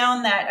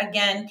found that,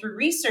 again, through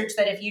research,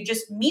 that if you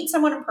just meet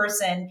someone in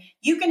person,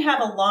 you can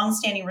have a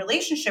long-standing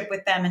relationship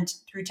with them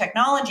through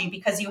technology,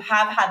 because you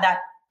have had that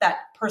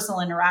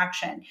personal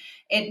interaction.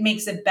 It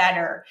makes it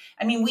better.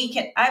 I mean,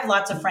 I have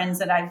lots of friends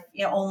that I've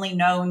only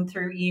known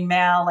through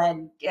email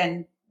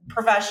and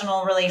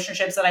professional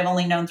relationships that I've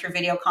only known through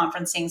video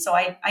conferencing. So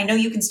I know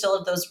you can still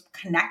have those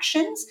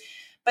connections,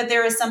 but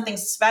there is something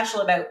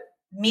special about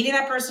meeting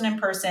that person in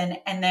person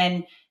and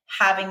then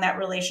having that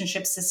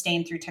relationship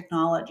sustained through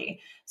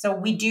technology.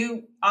 So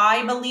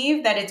I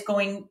believe that it's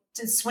going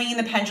to swing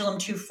the pendulum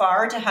too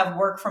far to have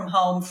work from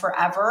home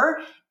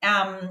forever,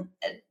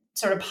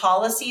 sort of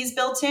policies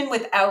built in,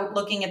 without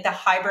looking at the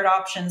hybrid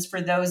options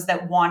for those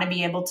that want to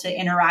be able to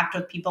interact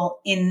with people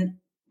in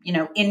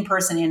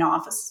person in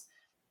office.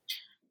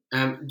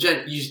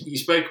 Jen, you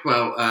spoke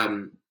about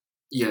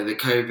the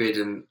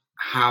COVID, and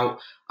how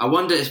I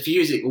wonder if for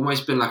you it's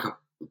almost been like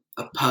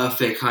a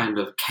perfect kind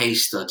of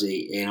case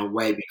study in a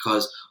way,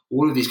 because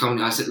all of these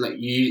companies, I said, like,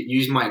 you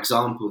use my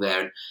example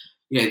there, and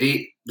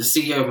the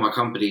CEO of my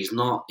company is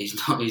not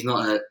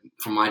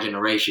from my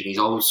generation. He's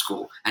old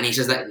school, and he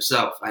says that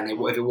himself. And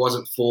if it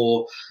wasn't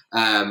for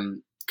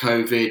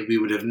COVID, we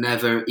would have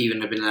never even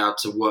been allowed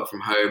to work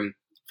from home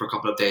for a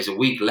couple of days a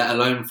week, let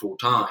alone full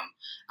time.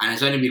 And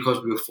it's only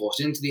because we were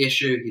forced into the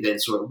issue. He then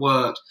saw it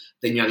worked.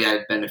 Then you have the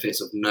added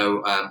benefits of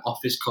no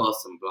office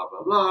costs and blah,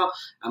 blah, blah.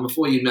 And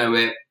before you know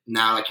it,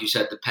 now, like you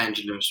said, the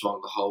pendulum swung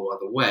the whole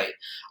other way.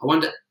 I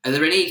wonder, are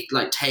there any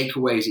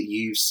takeaways that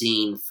you've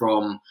seen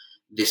from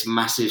this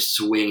massive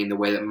swing in the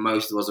way that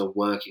most of us are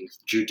working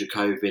due to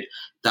COVID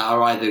that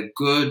are either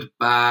good,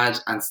 bad,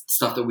 and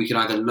stuff that we can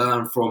either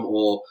learn from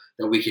or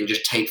that we can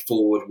just take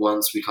forward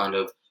once we kind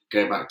of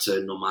go back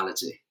to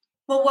normality?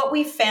 Well, what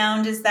we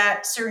found is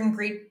that certain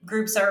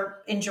groups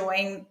are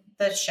enjoying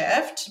the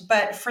shift,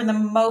 but for the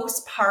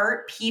most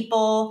part,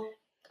 people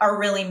are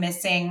really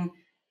missing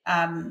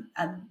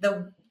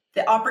the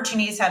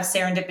opportunities to have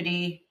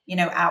serendipity,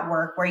 at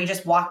work, where you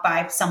just walk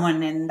by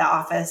someone in the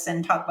office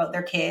and talk about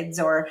their kids,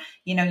 or,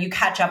 you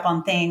catch up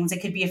on things.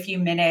 It could be a few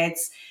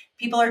minutes.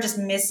 People are just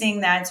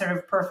missing that sort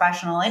of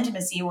professional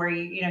intimacy where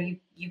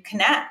you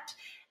connect.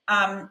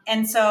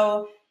 And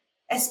so,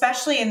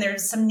 especially, and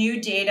there's some new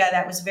data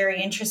that was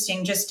very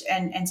interesting,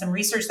 and some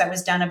research that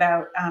was done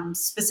about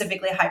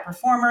specifically high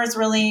performers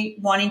really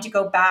wanting to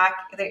go back.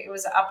 It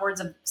was upwards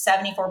of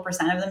 74%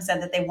 of them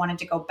said that they wanted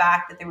to go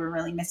back, that they were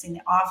really missing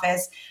the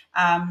office.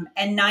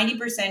 And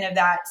 90% of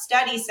that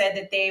study said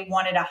that they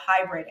wanted a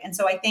hybrid. And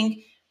so I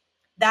think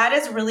that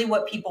is really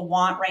what people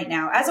want right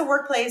now. As a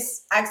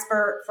workplace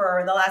expert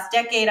for the last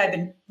decade, I've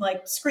been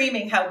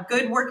screaming how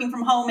good working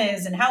from home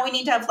is and how we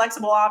need to have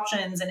flexible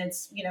options. And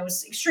it's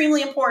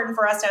extremely important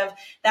for us to have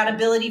that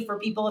ability for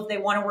people, if they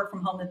want to work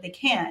from home, that they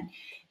can.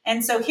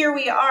 And so here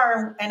we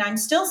are, and I'm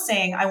still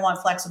saying I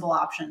want flexible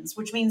options,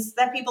 which means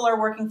that people are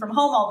working from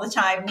home all the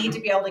time need to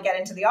be able to get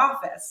into the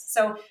office.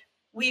 So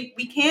we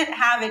can't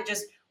have it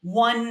just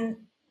one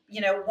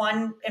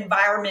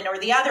environment or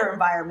the other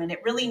environment. It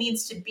really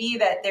needs to be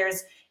that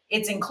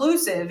it's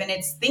inclusive, and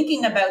it's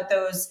thinking about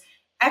those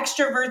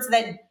extroverts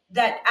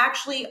that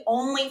actually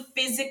only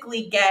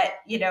physically get,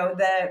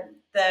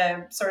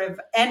 the sort of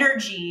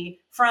energy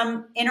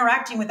from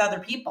interacting with other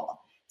people.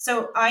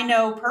 So I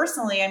know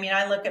personally,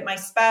 I look at my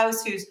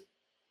spouse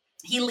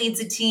he leads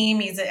a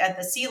team. He's at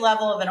the C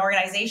level of an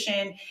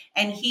organization,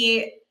 and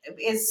he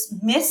is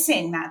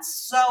missing that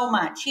so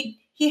much.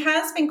 He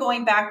has been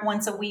going back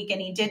once a week, and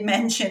he did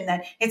mention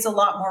that it's a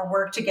lot more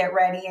work to get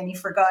ready, and he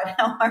forgot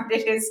how hard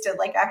it is to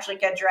actually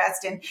get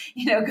dressed and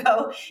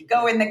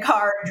go in the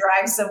car and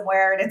drive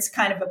somewhere, and it's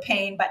kind of a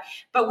pain.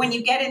 But when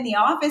you get in the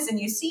office and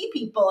you see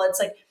people, it's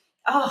like,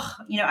 oh,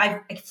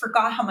 I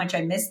forgot how much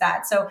I missed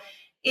that. So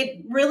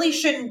it really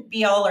shouldn't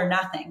be all or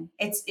nothing.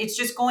 It's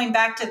just going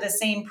back to the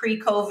same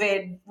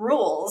pre-COVID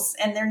rules,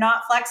 and they're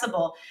not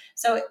flexible.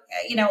 So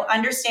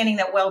understanding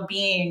that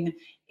well-being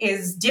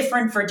is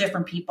different for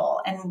different people,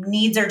 and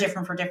needs are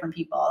different for different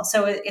people.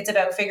 So it's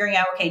about figuring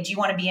out, okay, do you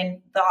want to be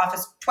in the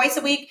office twice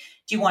a week?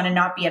 Do you want to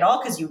not be at all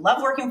because you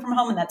love working from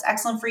home and that's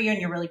excellent for you and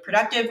you're really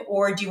productive?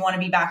 Or do you want to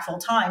be back full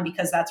time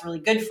because that's really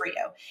good for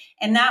you?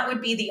 And that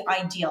would be the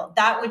ideal.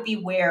 That would be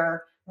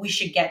where we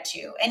should get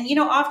to. And,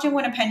 often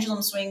when a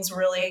pendulum swings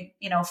really,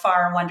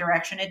 far in one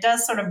direction, it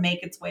does sort of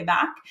make its way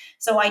back.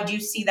 So I do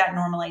see that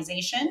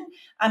normalization.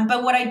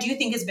 But what I do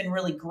think has been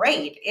really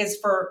great is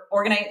for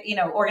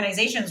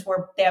organizations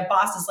where they have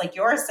bosses like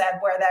yours said,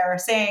 where they're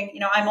saying,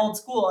 I'm old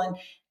school, and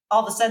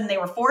all of a sudden they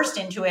were forced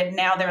into it. And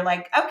now they're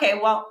like, okay,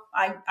 well,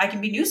 I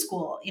can be new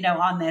school,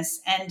 on this.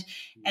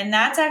 And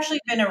that's actually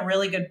been a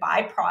really good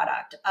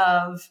byproduct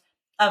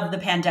of the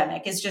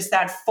pandemic, is just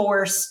that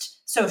forced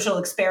social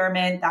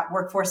experiment, that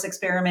workforce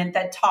experiment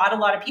that taught a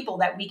lot of people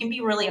that we can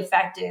be really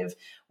effective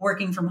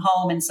working from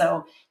home. And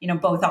so,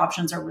 both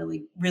options are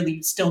really,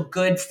 really still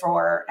good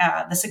for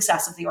the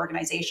success of the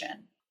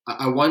organization.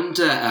 I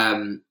wonder,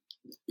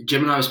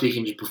 Jim and I were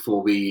speaking just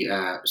before we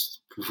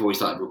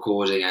started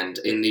recording, and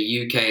in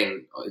the UK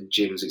and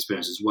Jim's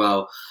experience as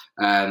well,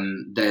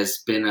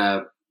 there's been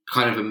a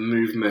kind of a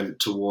movement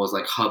towards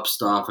hub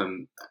staff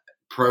and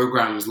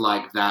programs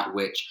like that,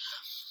 which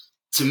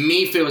to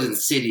me feels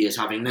insidious,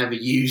 having never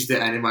used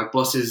it, and if my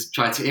bosses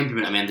tried to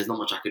implement it, there's not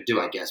much I could do,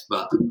 I guess,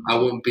 but I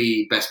won't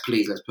be best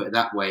pleased, let's put it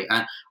that way.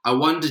 And I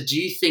wonder, do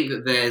you think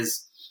that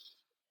there's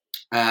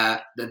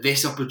that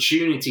this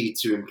opportunity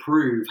to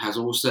improve has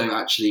also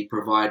actually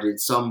provided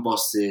some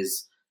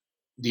bosses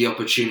the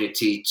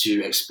opportunity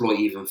to exploit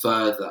even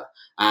further?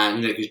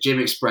 And because Jim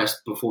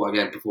expressed before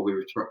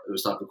we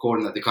start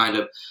recording, that the kind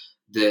of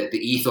the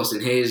ethos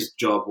in his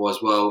job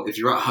was, well, if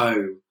you're at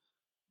home,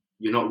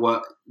 you're not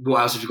work. What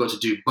else have you got to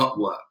do but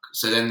work?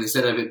 So then,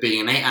 instead of it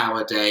being an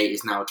 8-hour day,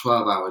 it's now a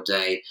 12-hour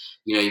day.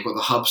 You've got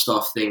the hub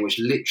staff thing, which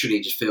literally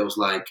just feels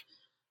like,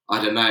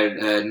 I don't know,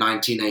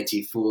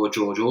 1984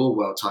 George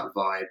Orwell type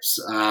vibes.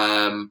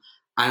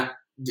 And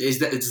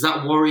does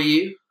that worry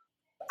you?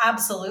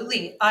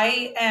 Absolutely.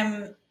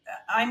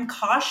 I'm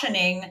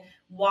cautioning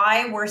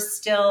why we're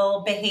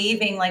still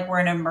behaving like we're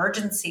an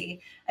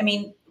emergency.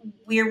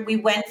 We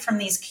went from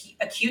these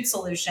acute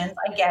solutions.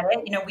 I get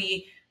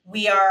it.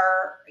 we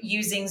are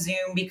using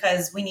Zoom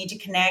because we need to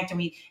connect,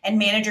 and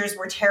managers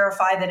were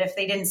terrified that if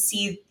they didn't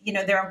see,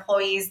 their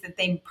employees, that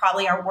they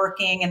probably are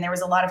working, and there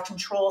was a lot of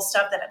control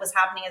stuff that was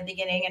happening at the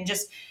beginning, and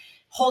just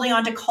holding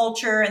on to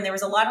culture. And there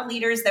was a lot of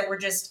leaders that were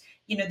just,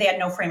 they had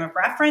no frame of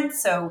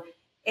reference. So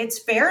it's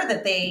fair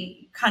that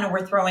they kind of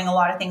were throwing a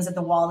lot of things at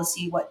the wall to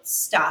see what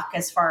stuck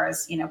as far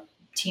as,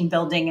 team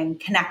building and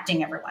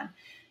connecting everyone.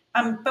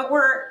 But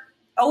we're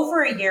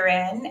over a year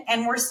in,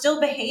 and we're still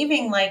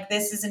behaving like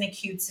this is an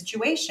acute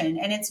situation,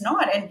 and it's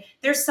not. And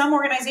there's some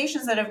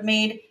organizations that have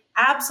made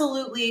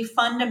absolutely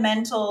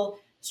fundamental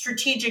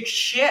strategic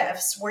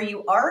shifts where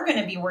you are going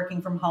to be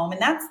working from home,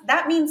 and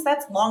that means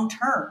that's long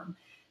term.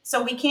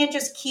 So we can't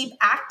just keep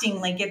acting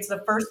like it's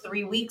the first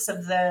 3 weeks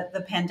of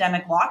the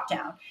pandemic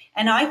lockdown.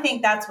 And I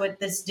think that's what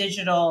this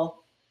digital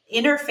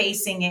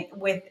interfacing it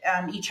with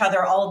each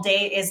other all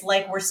day is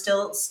like. We're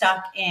still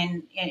stuck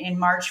in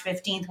March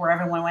 15th, where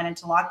everyone went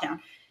into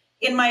lockdown.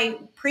 In my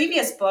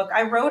previous book,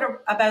 I wrote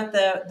about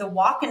the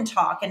walk and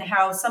talk, and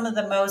how some of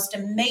the most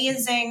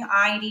amazing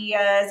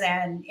ideas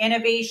and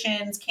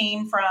innovations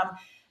came from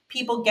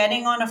people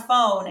getting on a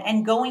phone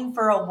and going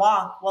for a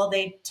walk while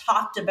they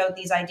talked about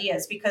these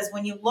ideas. Because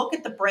when you look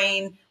at the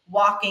brain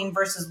walking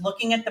versus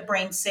looking at the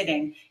brain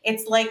sitting,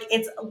 it's like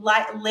it's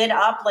lit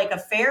up like a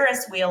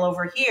Ferris wheel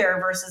over here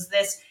versus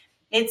this.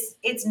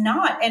 It's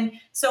not. And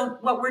so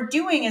what we're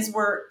doing is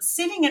we're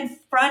sitting in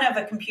front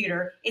of a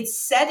computer. It's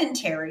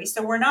sedentary,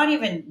 so we're not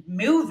even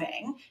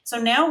moving.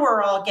 So now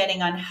we're all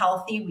getting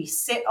unhealthy. We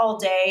sit all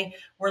day.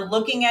 We're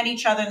looking at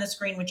each other on the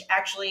screen, which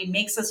actually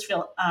makes us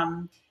feel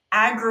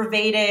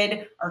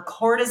aggravated. Our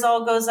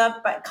cortisol goes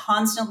up by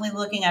constantly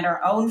looking at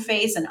our own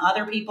face and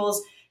other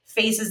people's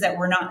faces that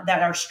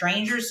are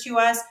strangers to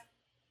us.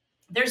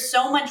 There's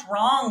so much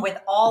wrong with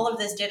all of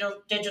this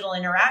digital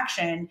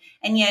interaction,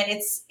 and yet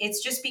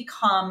it's just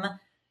become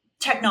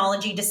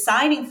technology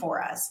deciding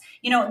for us.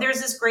 There's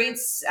this great,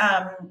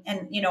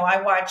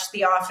 I watched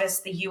The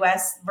Office, the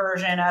US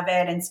version of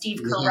it, and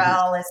Steve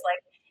Carell is like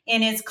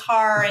in his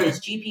car, and his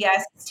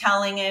GPS is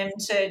telling him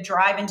to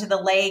drive into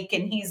the lake,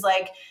 and he's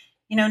like,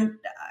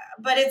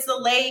 but it's the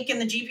lake, and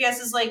the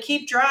GPS is like,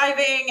 keep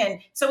driving.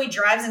 And so he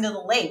drives into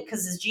the lake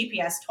because his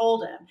GPS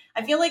told him.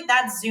 I feel like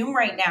that's Zoom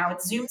right now.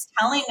 It's Zoom's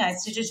telling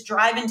us to just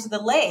drive into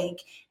the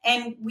lake,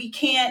 and we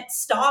can't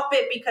stop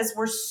it because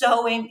we're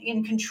so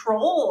in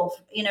control.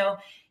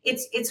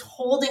 It's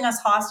holding us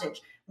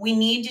hostage. We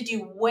need to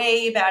do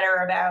way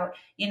better about,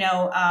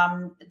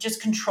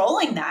 just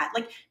controlling that.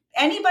 Like,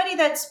 anybody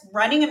that's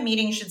running a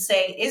meeting should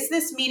say, is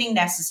this meeting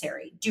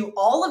necessary? Do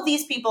all of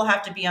these people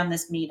have to be on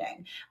this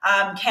meeting?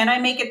 Can I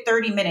make it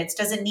 30 minutes?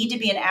 Does it need to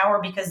be an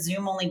hour because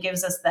Zoom only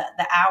gives us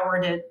the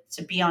hour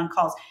to be on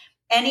calls?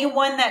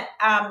 Anyone that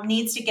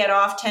needs to get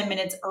off 10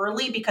 minutes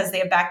early because they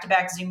have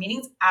back-to-back Zoom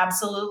meetings,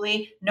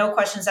 absolutely. No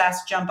questions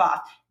asked, jump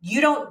off.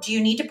 Do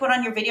you need to put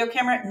on your video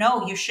camera?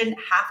 No, you shouldn't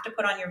have to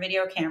put on your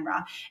video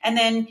camera. And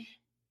then,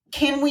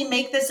 can we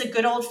make this a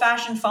good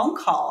old-fashioned phone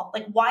call?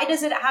 Like, why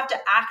does it have to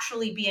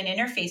actually be an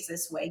interface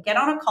this way? Get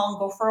on a call and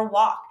go for a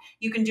walk.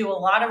 You can do a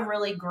lot of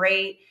really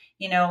great,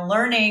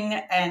 learning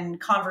and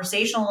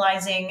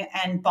conversationalizing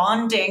and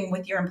bonding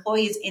with your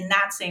employees in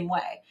that same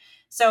way.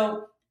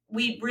 So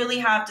we really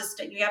have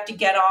to you have to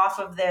get off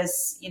of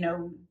this,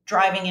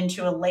 driving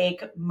into a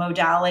lake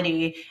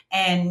modality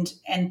and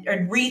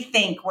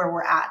rethink where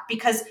we're at,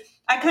 because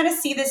I kind of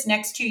see this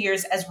next 2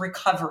 years as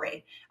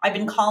recovery. I've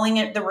been calling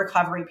it the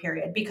recovery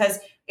period because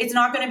it's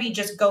not going to be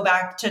just go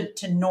back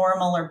to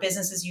normal or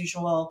business as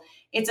usual.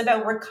 It's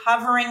about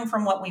recovering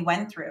from what we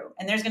went through.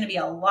 And there's going to be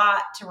a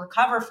lot to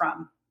recover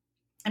from.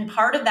 And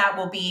part of that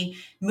will be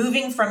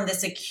moving from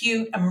this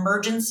acute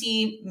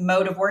emergency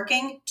mode of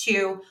working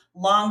to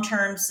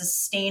long-term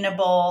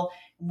sustainable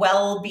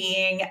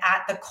well-being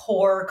at the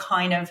core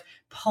kind of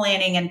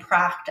planning and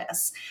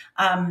practice.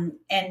 And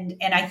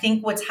I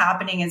think what's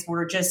happening is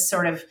we're just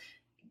sort of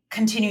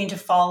continuing to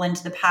fall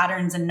into the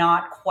patterns and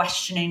not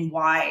questioning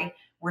why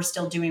we're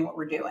still doing what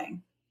we're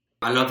doing.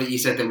 I love that you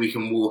said that we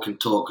can walk and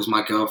talk, because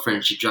my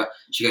girlfriend, she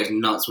goes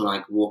nuts when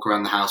I walk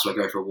around the house or I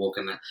go for a walk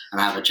and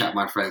I have a chat with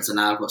my friends. And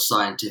now I've got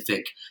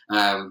scientific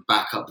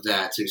backup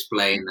there to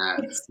explain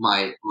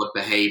my odd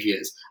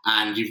behaviours.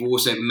 And you've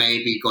also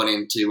maybe gone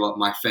into what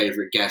my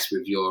favourite guest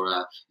with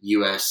your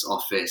US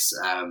office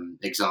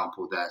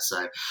example there.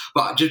 So,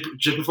 but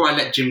just before I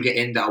let Jim get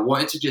in there, I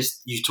wanted to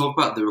you talk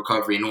about the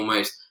recovery and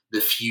almost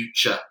the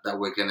future that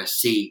we're going to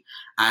see.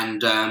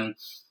 And I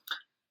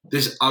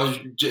was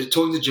just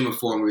talking to Jim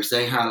before, and we were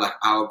saying how like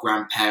our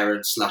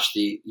grandparents /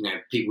 the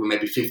people who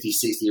maybe 50,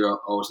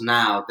 60-year-olds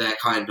now, their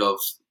kind of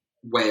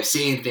way of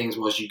seeing things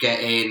was you get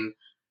in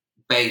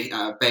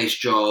base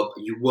job,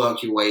 you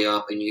work your way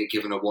up, and you get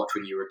given a watch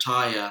when you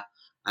retire.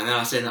 And then I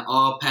was saying that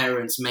our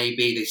parents,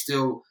 maybe they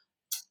still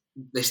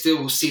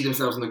see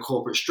themselves in the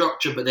corporate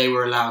structure, but they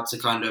were allowed to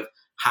kind of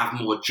have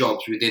more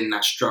jobs within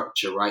that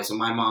structure, right? So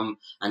my mum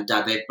and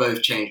dad, they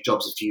both changed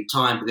jobs a few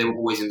times, but they were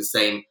always in the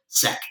same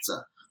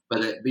sector.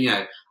 But,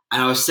 and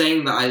I was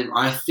saying that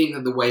I think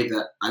that the way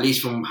that, at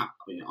least from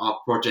our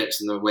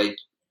projects and the way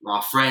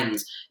our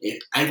friends,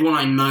 everyone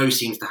I know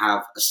seems to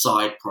have a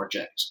side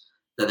project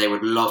that they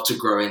would love to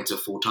grow into a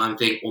full-time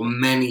thing, or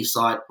many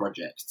side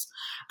projects.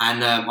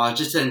 And I was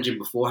just telling Jim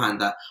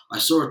beforehand that I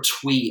saw a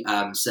tweet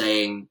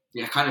saying,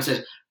 kind of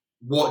said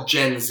what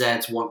Gen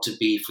Zs want to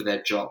be for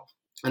their job.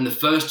 And the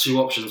first two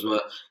options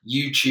were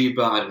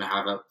YouTuber, I don't know,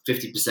 have a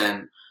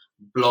 50%,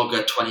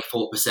 blogger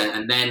 24%,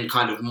 and then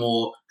kind of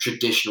more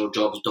traditional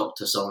jobs,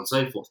 doctor, so on and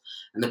so forth.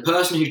 And the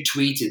person who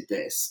tweeted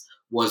this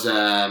was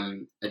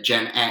a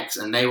Gen X,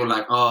 and they were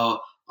like, oh,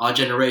 our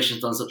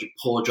generation's done such a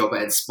poor job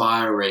at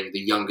inspiring the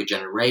younger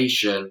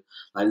generation.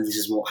 Like, this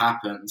is what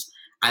happens.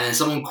 And then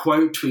someone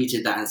quote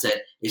tweeted that and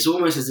said, it's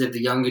almost as if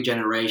the younger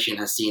generation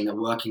has seen that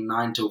working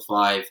 9 till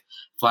 5,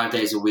 5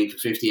 days a week for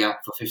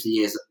 50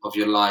 years of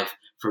your life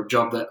for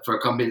a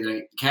company that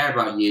don't care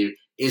about you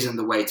isn't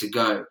the way to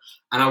go.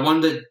 And I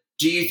wonder,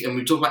 and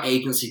we talked about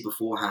agency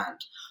beforehand,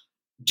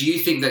 do you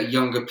think that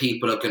younger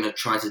people are going to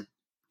try to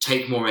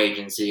take more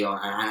agency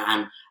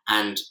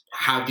and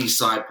have these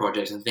side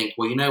projects and think,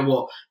 well, you know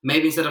what,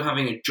 maybe instead of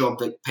having a job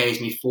that pays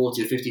me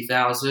 40 or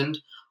 50,000,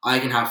 I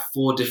can have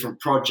 4 different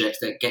projects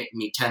that get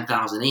me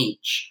 10,000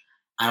 each,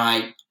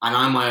 and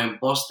I'm my own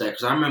boss there.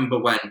 Because I remember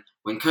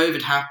when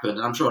COVID happened,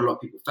 and I'm sure a lot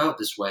of people felt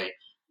this way.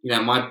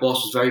 My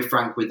boss was very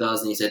frank with us,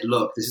 and he said,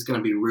 look, this is going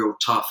to be real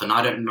tough, and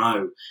I don't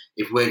know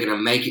if we're going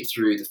to make it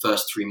through the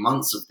first 3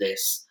 months of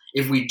this.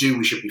 If we do,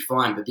 we should be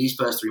fine, but these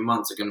first 3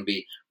 months are going to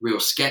be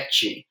real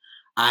sketchy.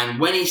 And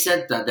when he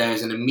said that, there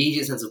was an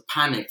immediate sense of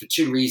panic for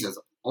 2 reasons.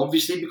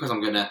 Obviously, because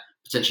I'm going to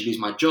potentially lose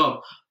my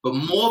job, but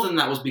more than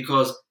that was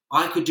because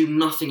I could do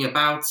nothing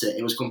about it.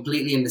 It was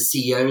completely in the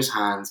CEO's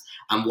hands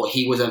and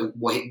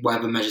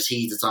whatever measures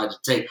he decided to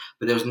take.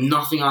 But there was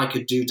nothing I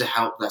could do to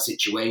help that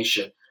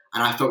situation.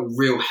 And I felt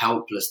real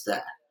helpless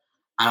there.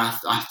 And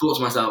I thought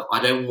to myself,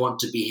 I don't want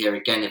to be here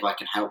again if I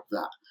can help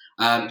that.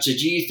 So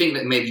do you think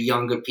that maybe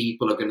younger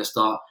people are going to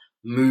start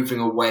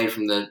moving away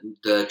from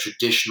the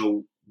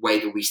traditional way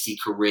that we see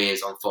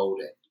careers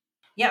unfolding?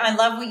 Yeah, I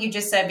love what you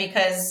just said,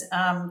 because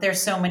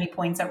there's so many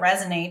points that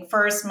resonate.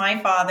 First, my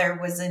father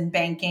was in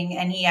banking,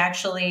 and he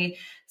actually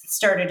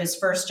started his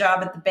first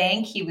job at the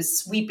bank. He was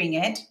sweeping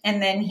it,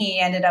 and then he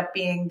ended up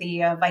being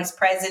the vice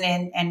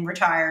president and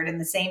retired in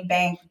the same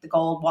bank with the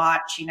gold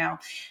watch,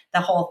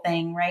 the whole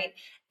thing, right?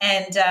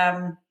 And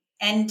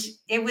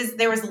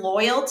there was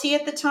loyalty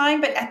at the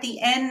time, but at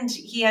the end,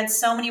 he had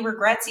so many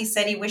regrets. He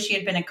said he wished he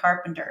had been a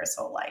carpenter his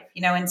whole life,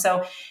 and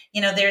so,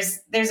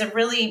 there's a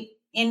really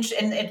and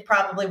it's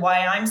probably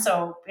why I'm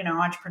so,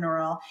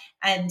 entrepreneurial.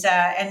 And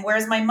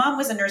whereas my mom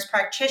was a nurse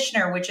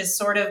practitioner, which is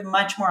sort of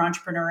much more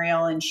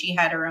entrepreneurial, and she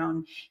had her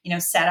own,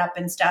 setup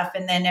and stuff.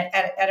 And then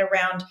at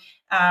around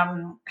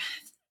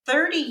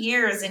 30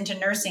 years into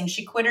nursing,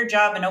 she quit her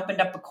job and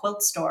opened up a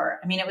quilt store.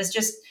 I mean, it was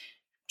just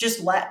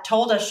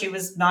told us she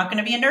was not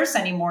going to be a nurse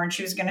anymore, and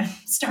she was going to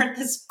start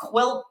this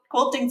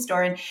quilting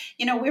store. And,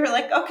 we were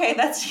like, okay,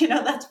 that's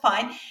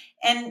fine.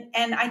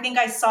 And I think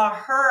I saw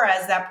her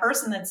as that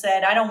person that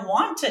said, I don't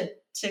want to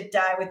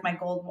die with my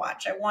gold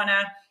watch. I want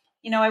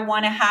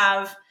to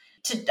have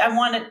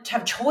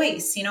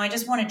choice. I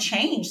just want to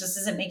change. This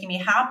isn't making me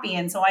happy.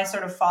 And so I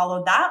sort of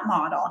followed that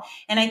model.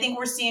 And I think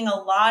we're seeing a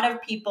lot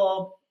of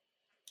people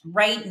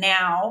right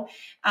now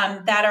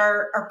that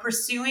are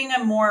pursuing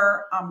a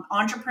more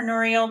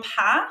entrepreneurial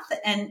path.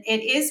 And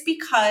it is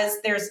because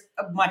there's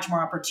much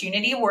more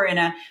opportunity. We're in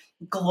a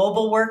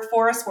global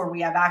workforce where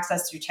we have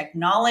access through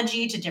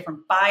technology to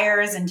different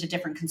buyers and to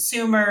different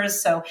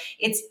consumers. So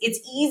it's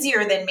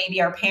easier than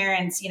maybe our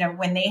parents,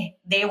 when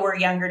they were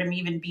younger, to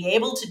even be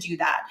able to do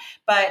that.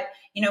 But,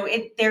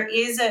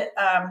 there's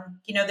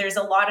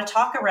a lot of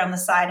talk around the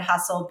side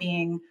hustle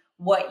being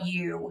what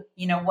you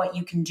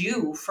can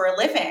do for a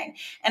living.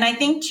 And I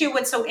think too,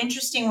 what's so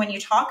interesting when you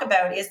talk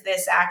about is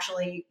this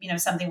actually,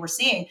 something we're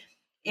seeing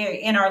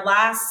in our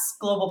last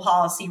global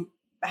policy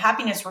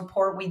happiness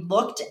report. We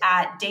looked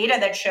at data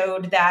that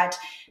showed that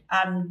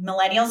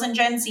millennials and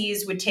Gen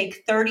Zs would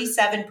take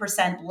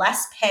 37%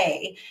 less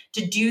pay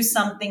to do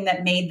something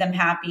that made them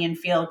happy and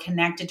feel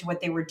connected to what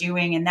they were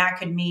doing. And that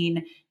could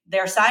mean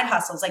their side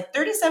hustles. Like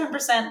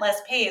 37%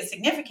 less pay is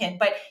significant,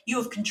 but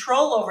you have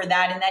control over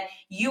that, and that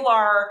you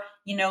are,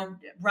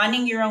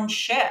 running your own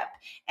ship.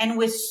 And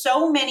with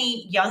so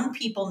many young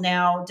people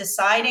now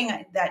deciding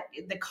that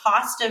the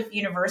cost of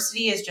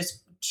university is just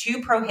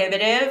too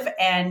prohibitive,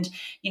 and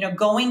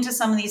going to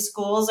some of these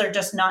schools are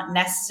just not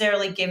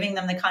necessarily giving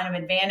them the kind of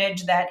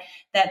advantage that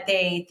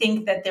they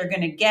think that they're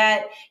going to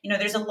get.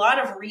 There's a lot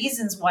of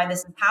reasons why this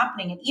is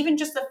happening, and even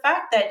just the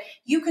fact that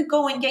you could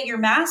go and get your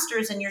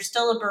master's and you're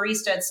still a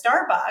barista at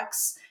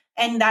Starbucks,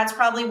 and that's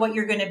probably what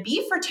you're going to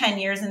be for 10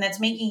 years, and that's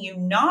making you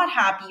not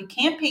happy. You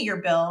can't pay your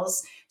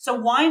bills. So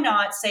why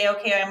not say,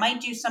 okay, I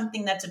might do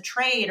something that's a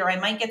trade, or I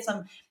might get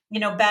some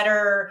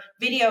better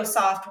video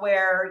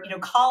software,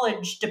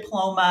 college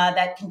diploma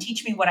that can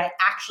teach me what I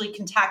actually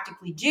can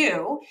tactically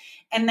do.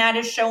 And that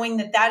is showing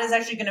that is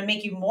actually going to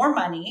make you more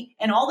money.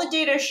 And all the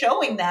data is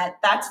showing that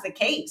that's the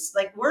case.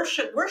 Like we're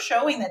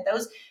showing that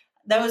those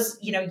those,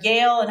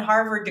 Yale and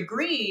Harvard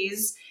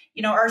degrees,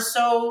 are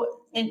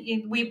so, and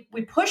we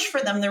push for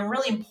them. They're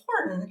really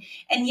important.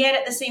 And yet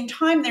at the same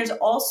time, there's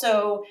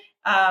also,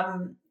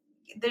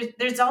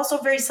 there's also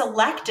very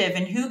selective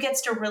in who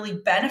gets to really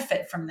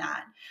benefit from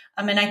that.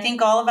 And I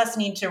think all of us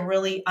need to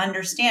really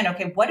understand,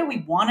 okay, what do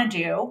we want to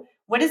do?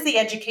 What is the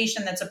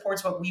education that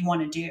supports what we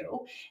want to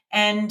do?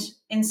 And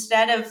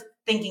instead of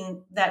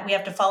thinking that we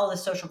have to follow the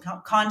social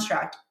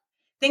construct,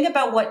 think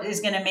about what is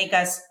going to make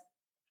us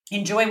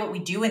enjoy what we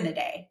do in the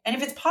day. And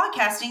if it's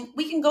podcasting,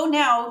 we can go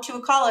now to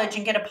a college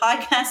and get a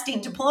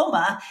podcasting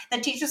diploma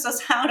that teaches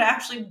us how to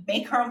actually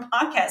make our own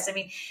podcast. I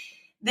mean,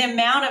 the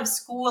amount of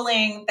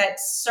schooling that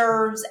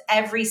serves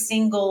every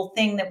single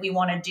thing that we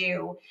want to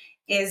do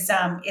is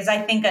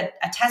I think a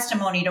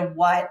testimony to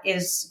what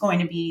is going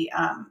to be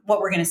what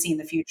we're going to see in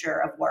the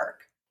future of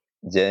work.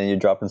 Jen, you're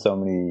dropping so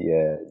many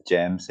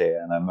gems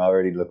here, and I'm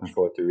already looking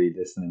forward to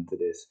re-listening to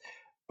this.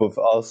 But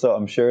also,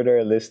 I'm sure there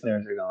are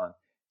listeners who are going,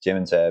 Jim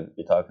and Seb,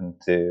 you're talking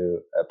to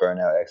a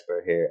burnout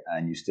expert here,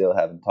 and you still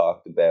haven't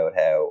talked about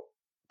how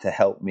to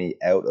help me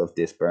out of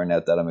this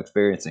burnout that I'm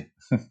experiencing.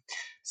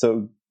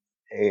 So,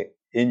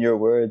 in your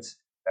words,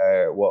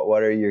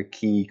 what are your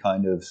key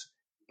kind of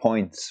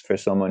points for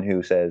someone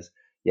who says,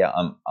 "Yeah,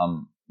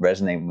 I'm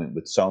resonating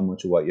with so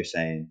much of what you're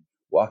saying.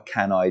 What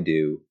can I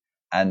do?"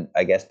 And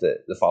I guess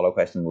the follow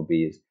question will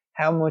be: is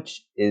how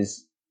much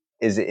is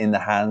it in the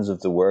hands of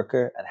the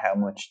worker, and how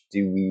much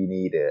do we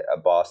need a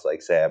boss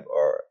like Seb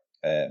or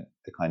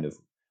the kind of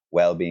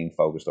well-being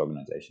focused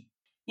organization?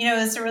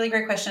 It's a really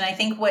great question. I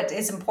think what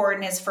is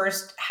important is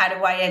first, how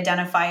do I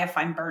identify if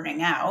I'm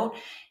burning out?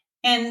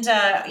 And,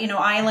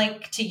 I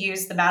like to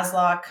use the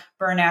Maslow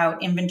burnout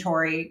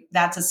inventory.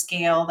 That's a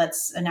scale,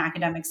 that's an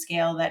academic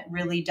scale that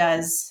really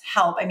does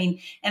help. I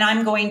mean, and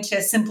I'm going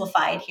to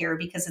simplify it here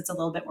because it's a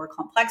little bit more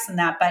complex than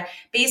that. But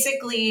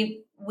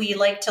basically, we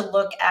like to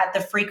look at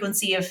the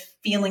frequency of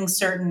feeling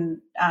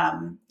certain,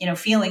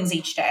 feelings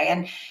each day.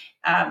 And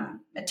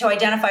to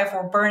identify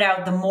for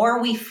burnout, the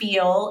more we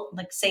feel,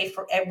 like say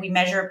we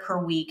measure it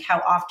per week,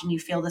 how often you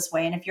feel this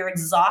way. And if you're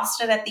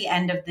exhausted at the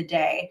end of the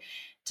day,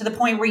 to the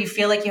point where you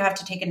feel like you have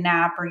to take a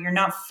nap or you're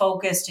not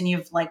focused and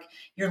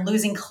you're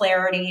losing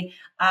clarity,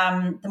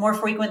 the more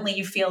frequently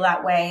you feel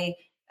that way,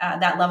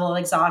 that level of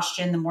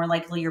exhaustion, the more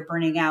likely you're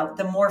burning out.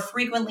 The more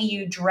frequently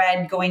you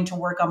dread going to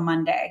work on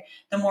Monday,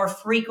 the more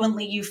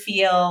frequently you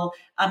feel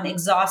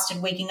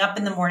exhausted waking up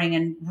in the morning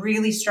and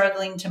really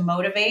struggling to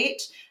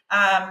motivate,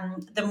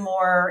 the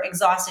more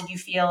exhausted you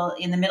feel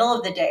in the middle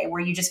of the day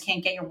where you just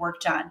can't get your work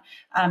done.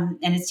 And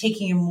it's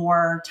taking you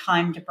more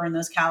time to burn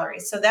those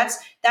calories. So that's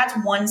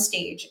one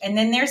stage. And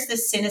then there's the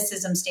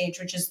cynicism stage,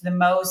 which is the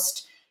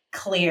most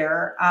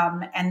clear.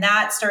 And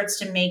that starts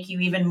to make you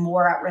even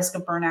more at risk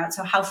of burnout.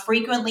 So how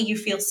frequently you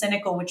feel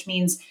cynical, which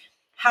means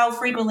how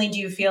frequently do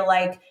you feel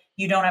like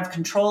you don't have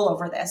control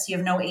over this? You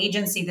have no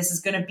agency. This is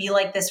going to be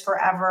like this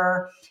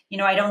forever.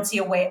 I don't see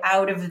a way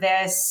out of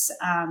this.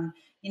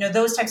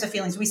 Those types of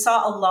feelings. We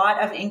saw a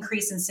lot of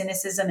increase in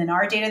cynicism in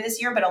our data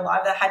this year, but a lot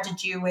of that had to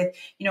do with,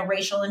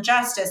 racial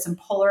injustice and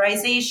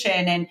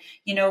polarization and,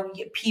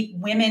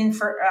 women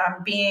for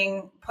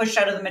being pushed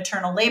out of the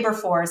maternal labor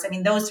force. I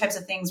mean, those types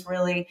of things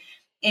really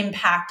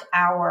impact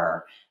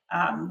our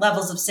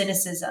levels of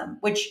cynicism,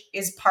 which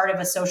is part of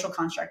a social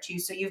construct too.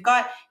 So you've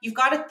got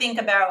to think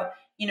about,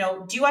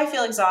 do I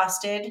feel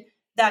exhausted?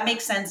 That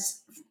makes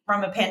sense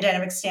from a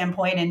pandemic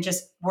standpoint, and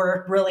just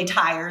we're really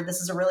tired.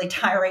 This is a really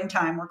tiring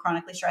time. We're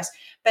chronically stressed.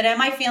 But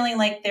am I feeling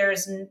like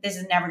this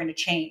is never going to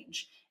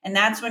change? And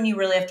that's when you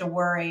really have to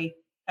worry,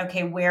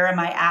 okay, where am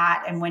I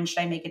at and when should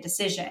I make a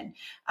decision?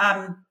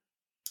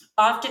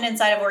 Often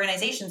inside of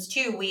organizations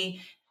too,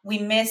 we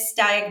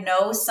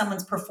misdiagnose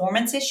someone's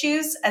performance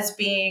issues as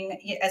being,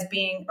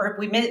 or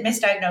we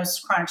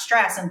misdiagnose chronic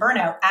stress and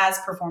burnout as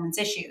performance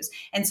issues.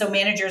 And so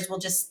managers will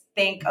just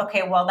think,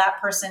 okay, well,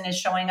 that person is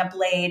showing up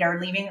late or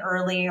leaving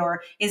early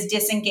or is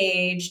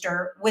disengaged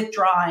or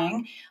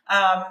withdrawing.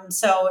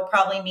 So it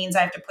probably means I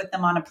have to put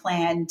them on a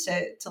plan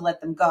to let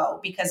them go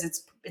because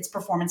it's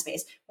performance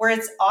based, where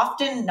it's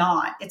often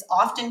not. It's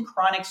often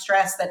chronic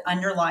stress that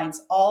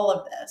underlines all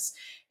of this,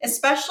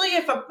 especially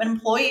if an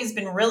employee has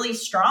been really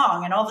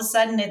strong and all of a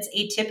sudden it's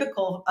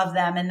atypical of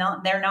them and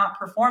they're not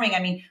performing. I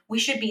mean, we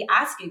should be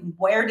asking,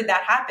 where did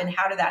that happen?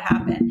 How did that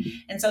happen?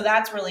 And so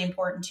that's really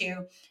important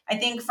too. I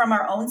think from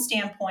our own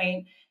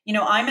standpoint,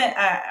 I'm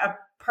a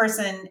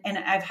person, and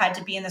I've had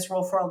to be in this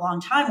role for a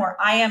long time, where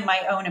I am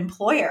my own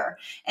employer.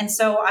 And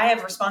so I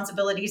have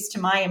responsibilities to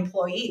my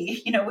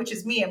employee, which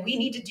is me. And we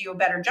need to do a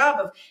better job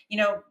of,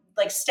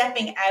 like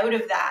stepping out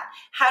of that.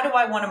 How do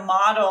I want to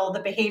model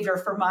the behavior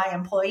for my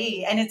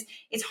employee? And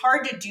it's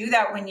hard to do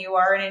that when you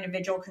are an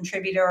individual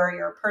contributor, or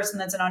you're a person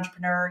that's an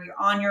entrepreneur, you're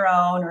on your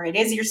own, or it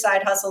is your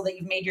side hustle that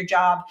you've made your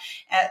job,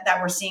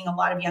 that we're seeing a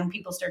lot of young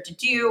people start to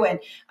do. And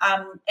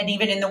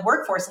even in the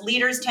workforce,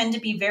 leaders tend to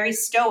be very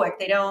stoic.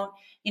 They don't,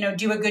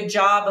 do a good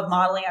job of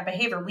modeling that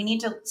behavior. We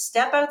need to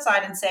step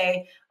outside and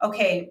say,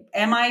 okay,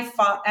 am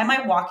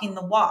I walking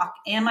the walk?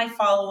 Am I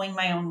following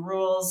my own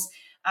rules?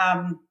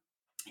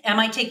 Am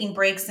I taking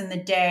breaks in the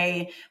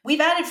day?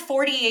 We've added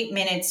 48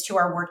 minutes to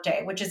our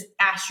workday, which is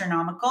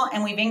astronomical.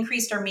 And we've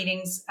increased our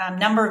meetings,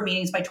 number of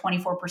meetings by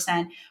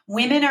 24%.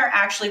 Women are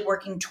actually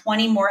working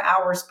 20 more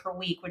hours per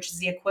week, which is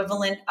the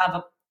equivalent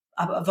of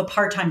a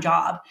part-time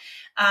job.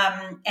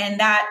 And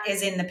that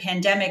is in the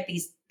pandemic,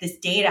 this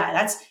data,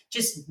 that's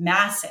just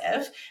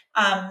massive.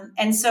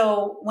 And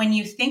so when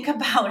you think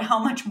about how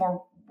much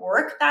more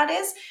work that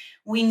is,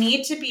 we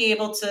need to be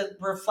able to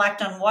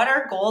reflect on what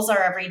our goals are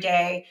every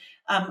day.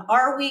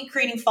 Are we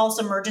creating false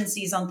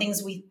emergencies on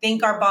things we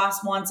think our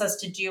boss wants us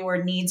to do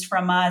or needs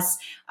from us?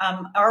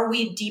 Are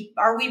we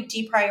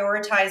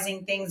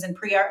deprioritizing things and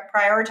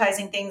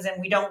prioritizing things,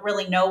 and we don't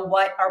really know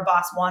what our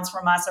boss wants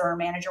from us or our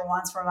manager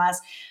wants from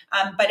us?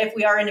 But if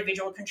we are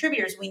individual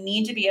contributors, we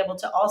need to be able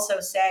to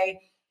also say,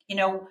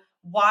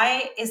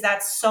 why is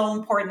that so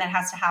important that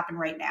has to happen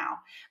right now?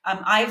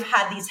 I've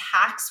had these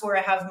hacks where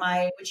I have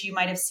which you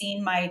might have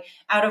seen, my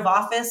out of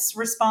office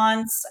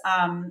response.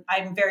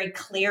 I'm very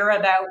clear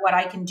about what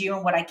I can do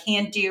and what I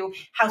can't do,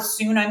 how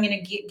soon I'm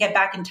going to get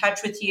back in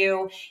touch with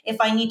you.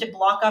 If I need to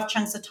block off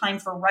chunks of time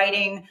for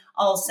writing,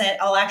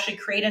 I'll actually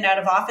create an out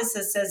of office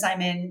that says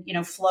I'm in,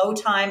 flow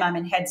time, I'm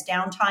in heads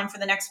down time for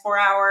the next 4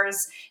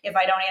 hours. If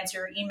I don't answer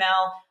your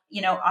email,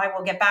 I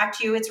will get back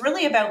to you. It's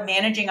really about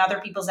managing other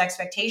people's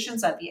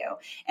expectations of you.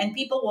 And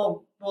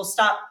people will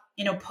stop,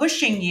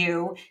 pushing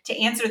you to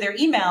answer their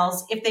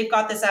emails if they've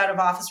got this out of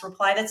office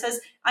reply that says,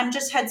 I'm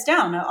just heads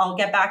down. I'll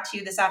get back to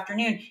you this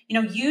afternoon.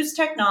 Use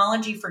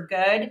technology for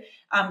good.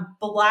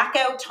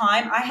 Blackout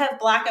time. I have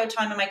blackout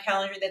time in my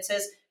calendar that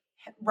says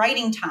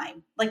writing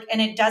time,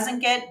 and it doesn't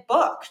get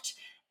booked.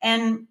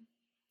 And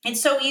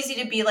it's so easy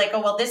to be like,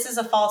 oh, well, this is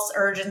a false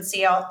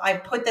urgency. I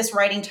put this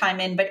writing time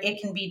in, but it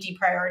can be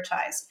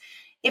deprioritized.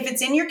 If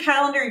it's in your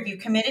calendar, if you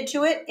committed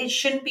to it, it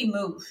shouldn't be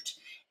moved.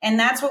 And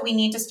that's what we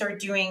need to start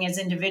doing as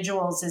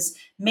individuals, is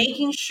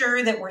making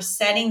sure that we're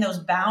setting those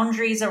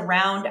boundaries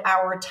around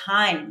our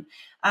time.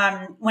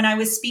 When I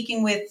was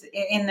speaking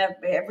in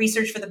the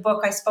research for the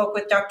book, I spoke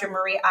with Dr.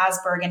 Marie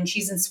Asberg, and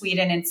she's in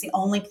Sweden. And it's the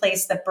only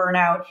place that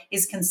burnout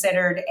is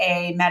considered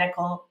a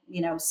medical,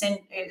 sin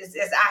is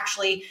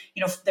actually,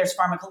 there's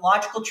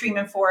pharmacological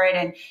treatment for it.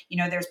 And,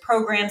 there's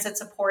programs that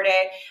support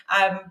it.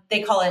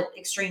 They call it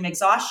extreme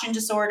exhaustion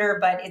disorder,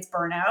 but it's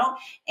burnout.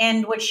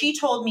 And what she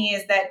told me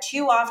is that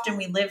too often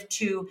we live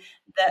to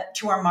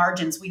our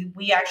margins.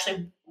 We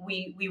actually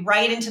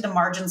write into the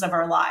margins of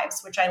our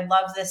lives, which I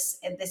love this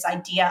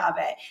idea of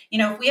it.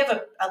 If we have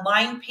a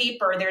lined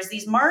paper, there's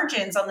these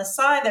margins on the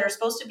side that are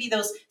supposed to be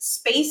those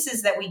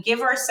spaces that we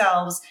give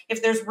ourselves.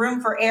 If there's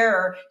room for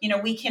error,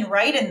 we can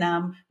write in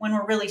them when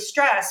we're really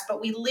stressed,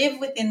 but we live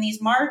within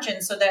these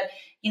margins so that,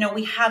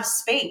 we have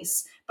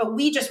space. But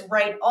we just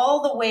write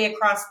all the way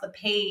across the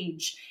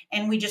page,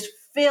 and we just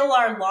fill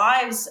our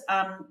lives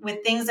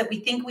with things that we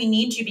think we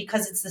need to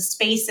because it's the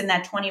space in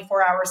that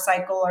 24-hour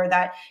cycle or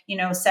that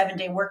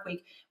 7-day work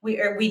week.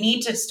 We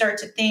need to start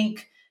to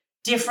think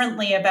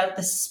differently about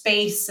the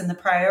space and the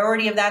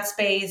priority of that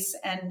space,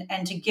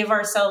 and to give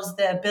ourselves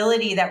the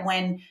ability that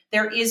when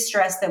there is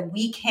stress, that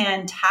we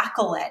can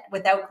tackle it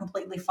without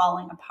completely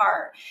falling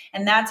apart.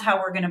 And that's how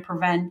we're going to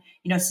prevent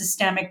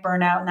systemic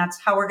burnout, and that's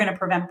how we're going to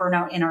prevent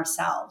burnout in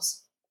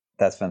ourselves.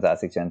 That's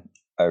fantastic, Jen.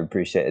 I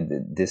appreciate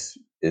it. This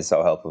is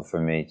so helpful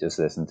for me. Just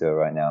listen to it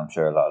right now. I'm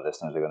sure a lot of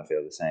listeners are going to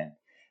feel the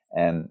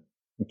same.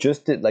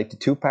 Just the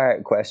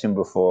 2-part question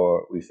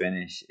before we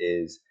finish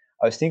is,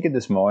 I was thinking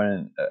this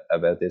morning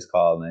about this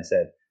call, and I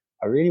said,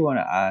 I really want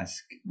to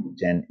ask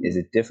Jen, is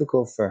it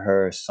difficult for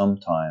her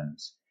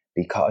sometimes,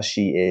 because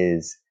she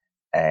is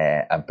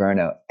a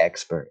burnout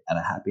expert and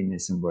a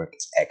happiness and work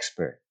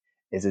expert?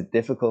 Is it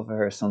difficult for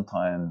her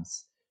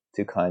sometimes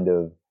to kind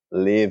of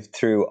live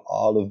through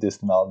all of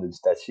this knowledge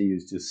that she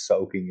is just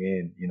soaking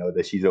in,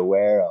 that she's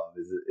aware of?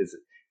 Is it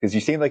because you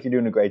seem like you're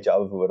doing a great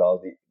job of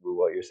it with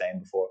what you're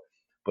saying before,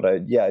 but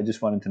I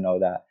just wanted to know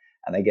that.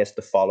 And I guess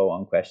the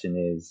follow-on question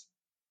is,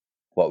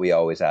 what we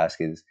always ask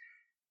is,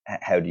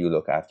 how do you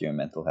look after your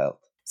mental health?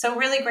 So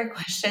really great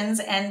questions.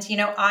 And,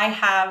 I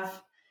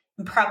have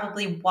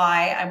probably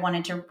why I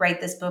wanted to write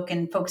this book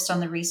and focused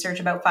on the research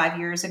about 5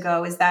 years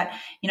ago is that,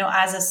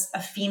 as a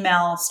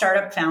female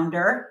startup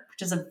founder,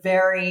 which is a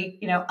very,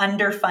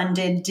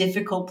 underfunded,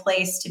 difficult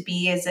place to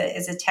be as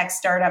a tech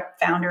startup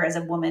founder, as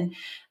a woman,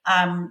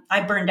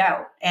 I burned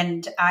out.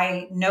 And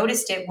I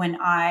noticed it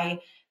when I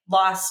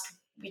lost,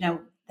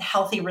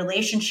 healthy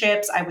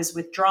relationships. I was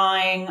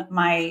withdrawing.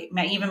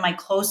 Even my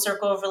close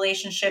circle of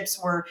relationships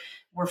were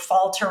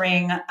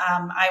faltering.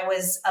 I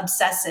was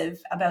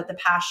obsessive about the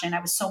passion. I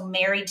was so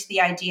married to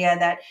the idea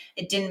that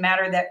it didn't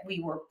matter that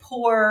we were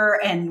poor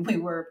and we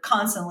were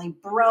constantly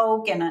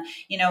broke, and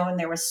and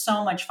there was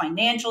so much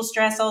financial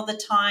stress all the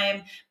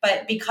time.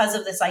 But because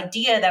of this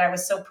idea that I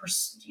was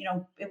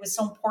it was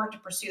so important to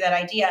pursue that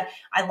idea,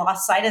 I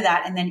lost sight of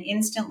that, and then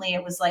instantly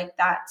it was like,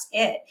 that's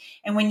it.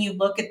 And when you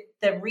look at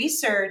the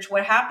research,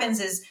 what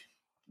happens is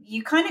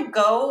you kind of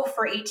go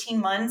for 18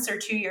 months or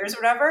 2 years or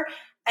whatever.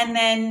 And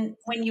then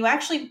when you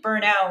actually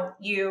burn out,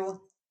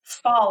 you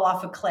fall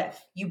off a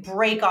cliff. You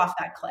break off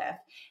that cliff.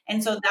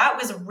 And so that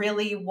was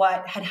really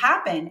what had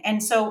happened.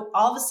 And so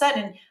all of a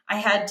sudden I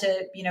had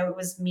to, it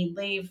was me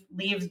leave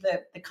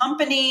the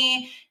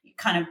company,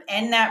 kind of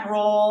end that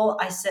role.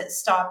 I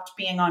stopped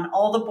being on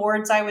all the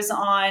boards I was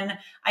on.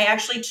 I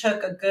actually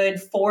took a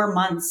good 4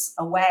 months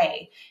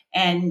away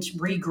and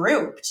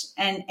regrouped.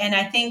 And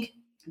I think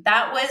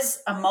that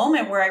was a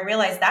moment where I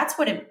realized that's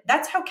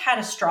how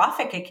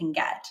catastrophic it can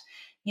get,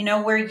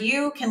 where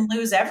you can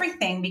lose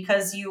everything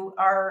because you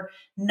are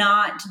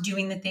not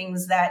doing the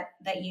things that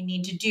you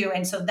need to do.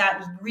 And so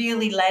that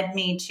really led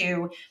me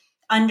to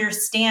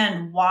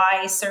understand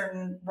why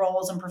certain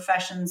roles and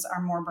professions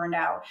are more burned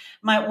out.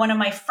 One of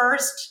my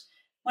first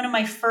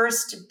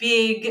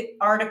big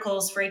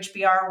articles for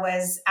HBR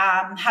was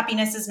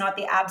happiness is not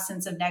the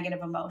absence of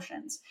negative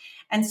emotions.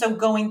 And so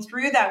going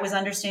through that was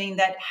understanding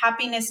that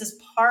happiness is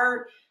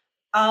part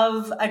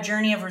of a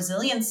journey of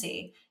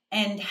resiliency,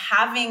 and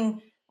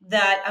having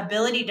that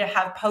ability to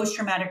have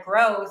post-traumatic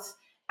growth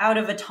out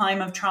of a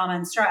time of trauma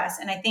and stress.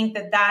 And I think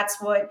that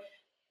that's what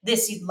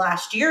this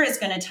last year is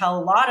going to tell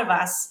a lot of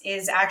us,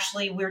 is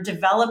actually we're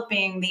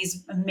developing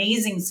these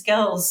amazing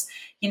skills,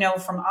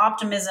 from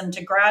optimism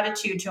to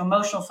gratitude to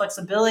emotional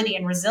flexibility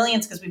and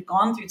resilience, because we've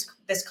gone through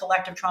this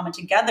collective trauma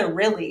together,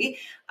 really.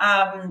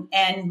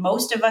 And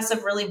most of us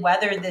have really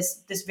weathered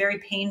this very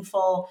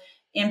painful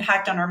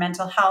impact on our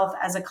mental health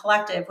as a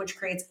collective, which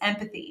creates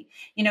empathy.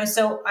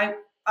 So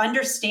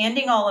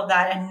understanding all of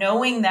that and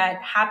knowing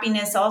that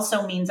happiness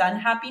also means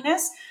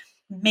unhappiness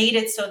made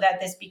it so that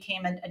this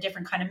became a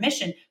different kind of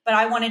mission. But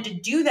I wanted to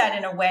do that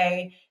in a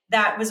way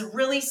that was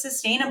really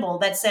sustainable,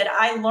 that said,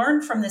 I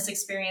learned from this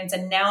experience,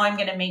 and now I'm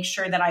going to make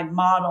sure that I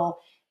model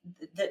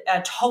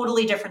a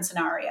totally different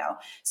scenario.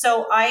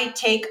 So I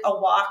take a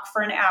walk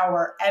for an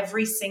hour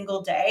every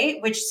single day,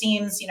 which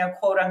seems,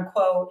 quote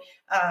unquote,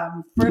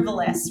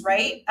 frivolous,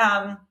 right?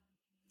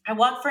 I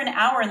walk for an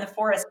hour in the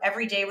forest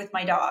every day with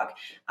my dog.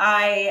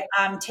 I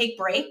take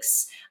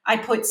breaks. I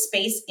put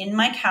space in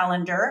my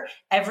calendar.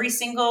 Every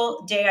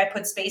single day I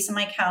put space in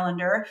my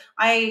calendar.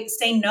 I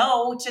say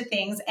no to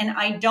things. And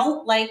I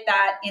don't like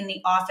that in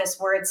the office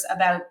where it's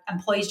about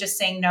employees just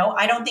saying no.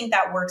 I don't think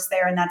that works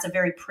there. And that's a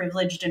very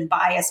privileged and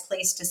biased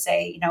place to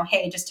say,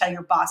 hey, just tell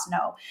your boss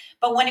no.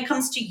 But when it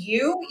comes to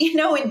you,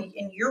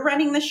 and you're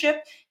running the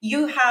ship,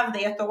 you have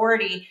the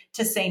authority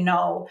to say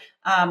no,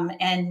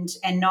 and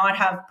not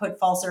have put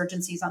false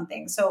urgencies on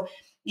things. So,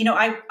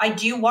 I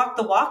do walk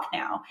the walk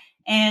now.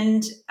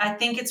 And I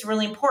think it's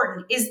really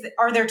important.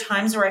 Are there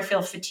times where I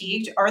feel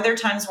fatigued? Are there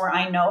times where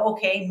I know,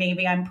 okay,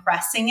 maybe I'm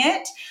pressing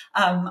it?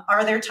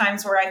 Are there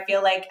times where I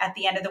feel like at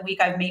the end of the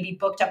week, I've maybe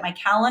booked up my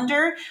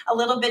calendar a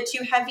little bit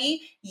too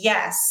heavy?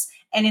 Yes.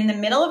 And in the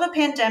middle of a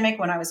pandemic,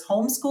 when I was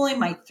homeschooling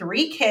my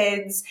 3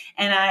 kids,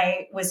 and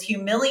I was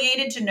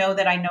humiliated to know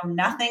that I know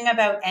nothing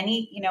about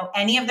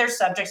any of their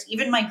subjects,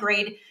 even my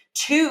grade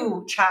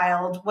 2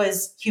 child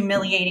was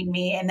humiliating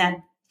me, and that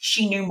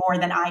she knew more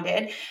than I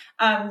did.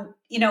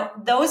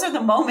 Those are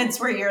the moments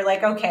where you're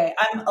like, okay,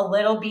 I'm a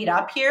little beat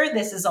up here.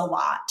 This is a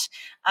lot.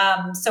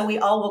 So we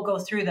all will go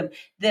through them.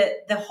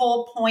 The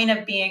whole point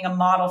of being a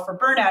model for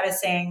burnout is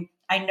saying,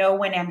 I know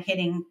when I'm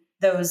hitting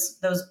those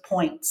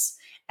points,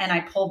 and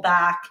I pull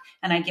back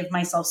and I give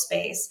myself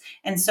space.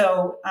 And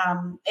so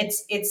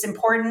it's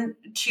important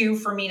too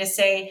for me to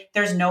say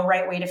there's no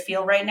right way to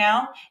feel right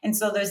now. And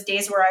so those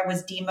days where I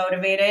was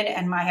demotivated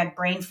and I had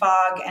brain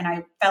fog and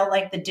I felt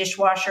like the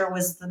dishwasher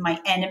was my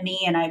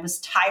enemy, and I was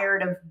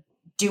tired of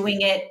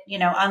doing it,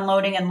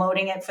 unloading and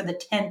loading it for the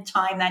 10th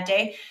time that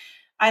day,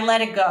 I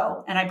let it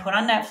go, and I put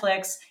on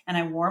Netflix, and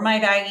I wore my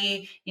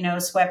baggy,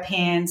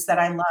 sweatpants that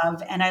I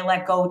love, and I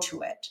let go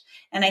to it.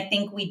 And I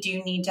think we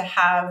do need to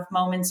have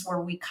moments where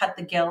we cut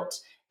the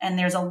guilt, and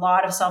there's a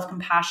lot of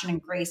self-compassion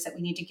and grace that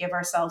we need to give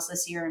ourselves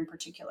this year in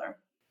particular.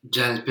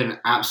 Jen, it's been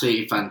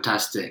absolutely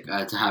fantastic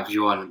to have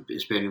you on.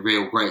 It's been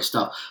real great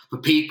stuff. For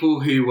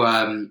people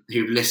who've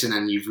listened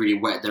and you've really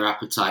whet their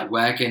appetite,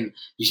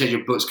 you said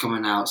your book's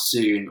coming out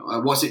soon.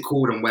 What's it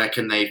called, and where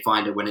can they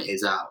find it when it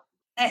is out?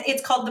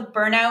 It's called The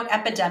Burnout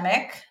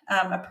Epidemic,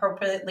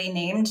 appropriately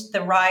named,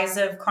 The Rise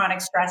of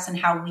Chronic Stress and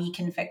How We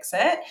Can Fix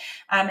It.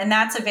 And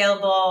that's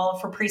available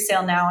for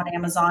pre-sale now on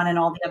Amazon and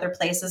all the other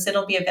places.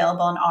 It'll be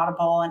available on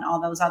Audible and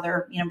all those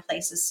other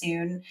places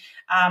soon.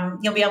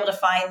 You'll be able to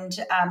find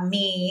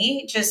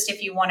me, just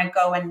if you want to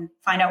go and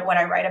find out what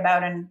I write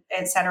about and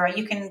et cetera.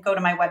 You can go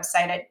to my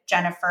website at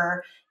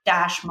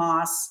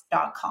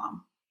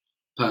jennifer-moss.com.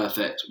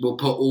 Perfect. We'll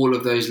put all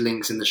of those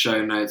links in the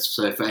show notes.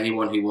 So for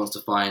anyone who wants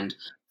to find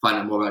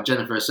out more about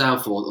Jennifer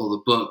herself or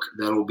the book,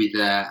 they'll all be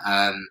there.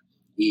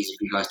 Easy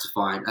for you guys to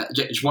find.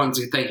 Just want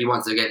to thank you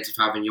once again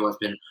for having you. It's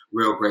been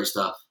real great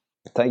stuff.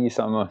 Thank you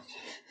so much.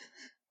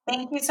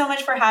 Thank you so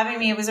much for having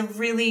me. It was a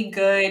really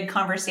good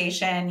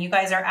conversation. You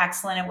guys are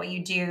excellent at what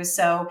you do.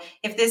 So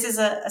if this is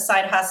a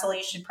side hustle,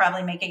 you should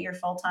probably make it your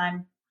full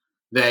time.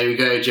 There we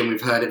go, Jim.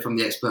 We've heard it from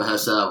the expert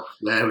herself.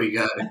 There we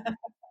go.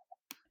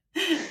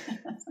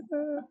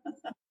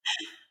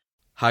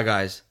 Hi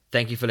guys,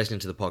 thank you for listening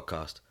to the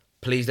podcast.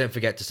 Please don't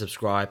forget to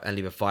subscribe and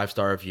leave a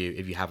 5-star review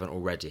if you haven't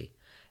already.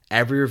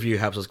 Every review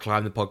helps us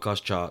climb the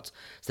podcast charts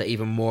so that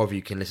even more of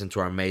you can listen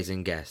to our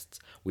amazing guests.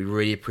 We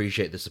really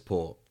appreciate the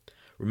support.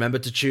 Remember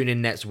to tune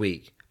in next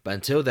week. But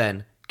until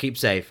then, keep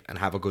safe and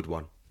have a good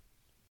one.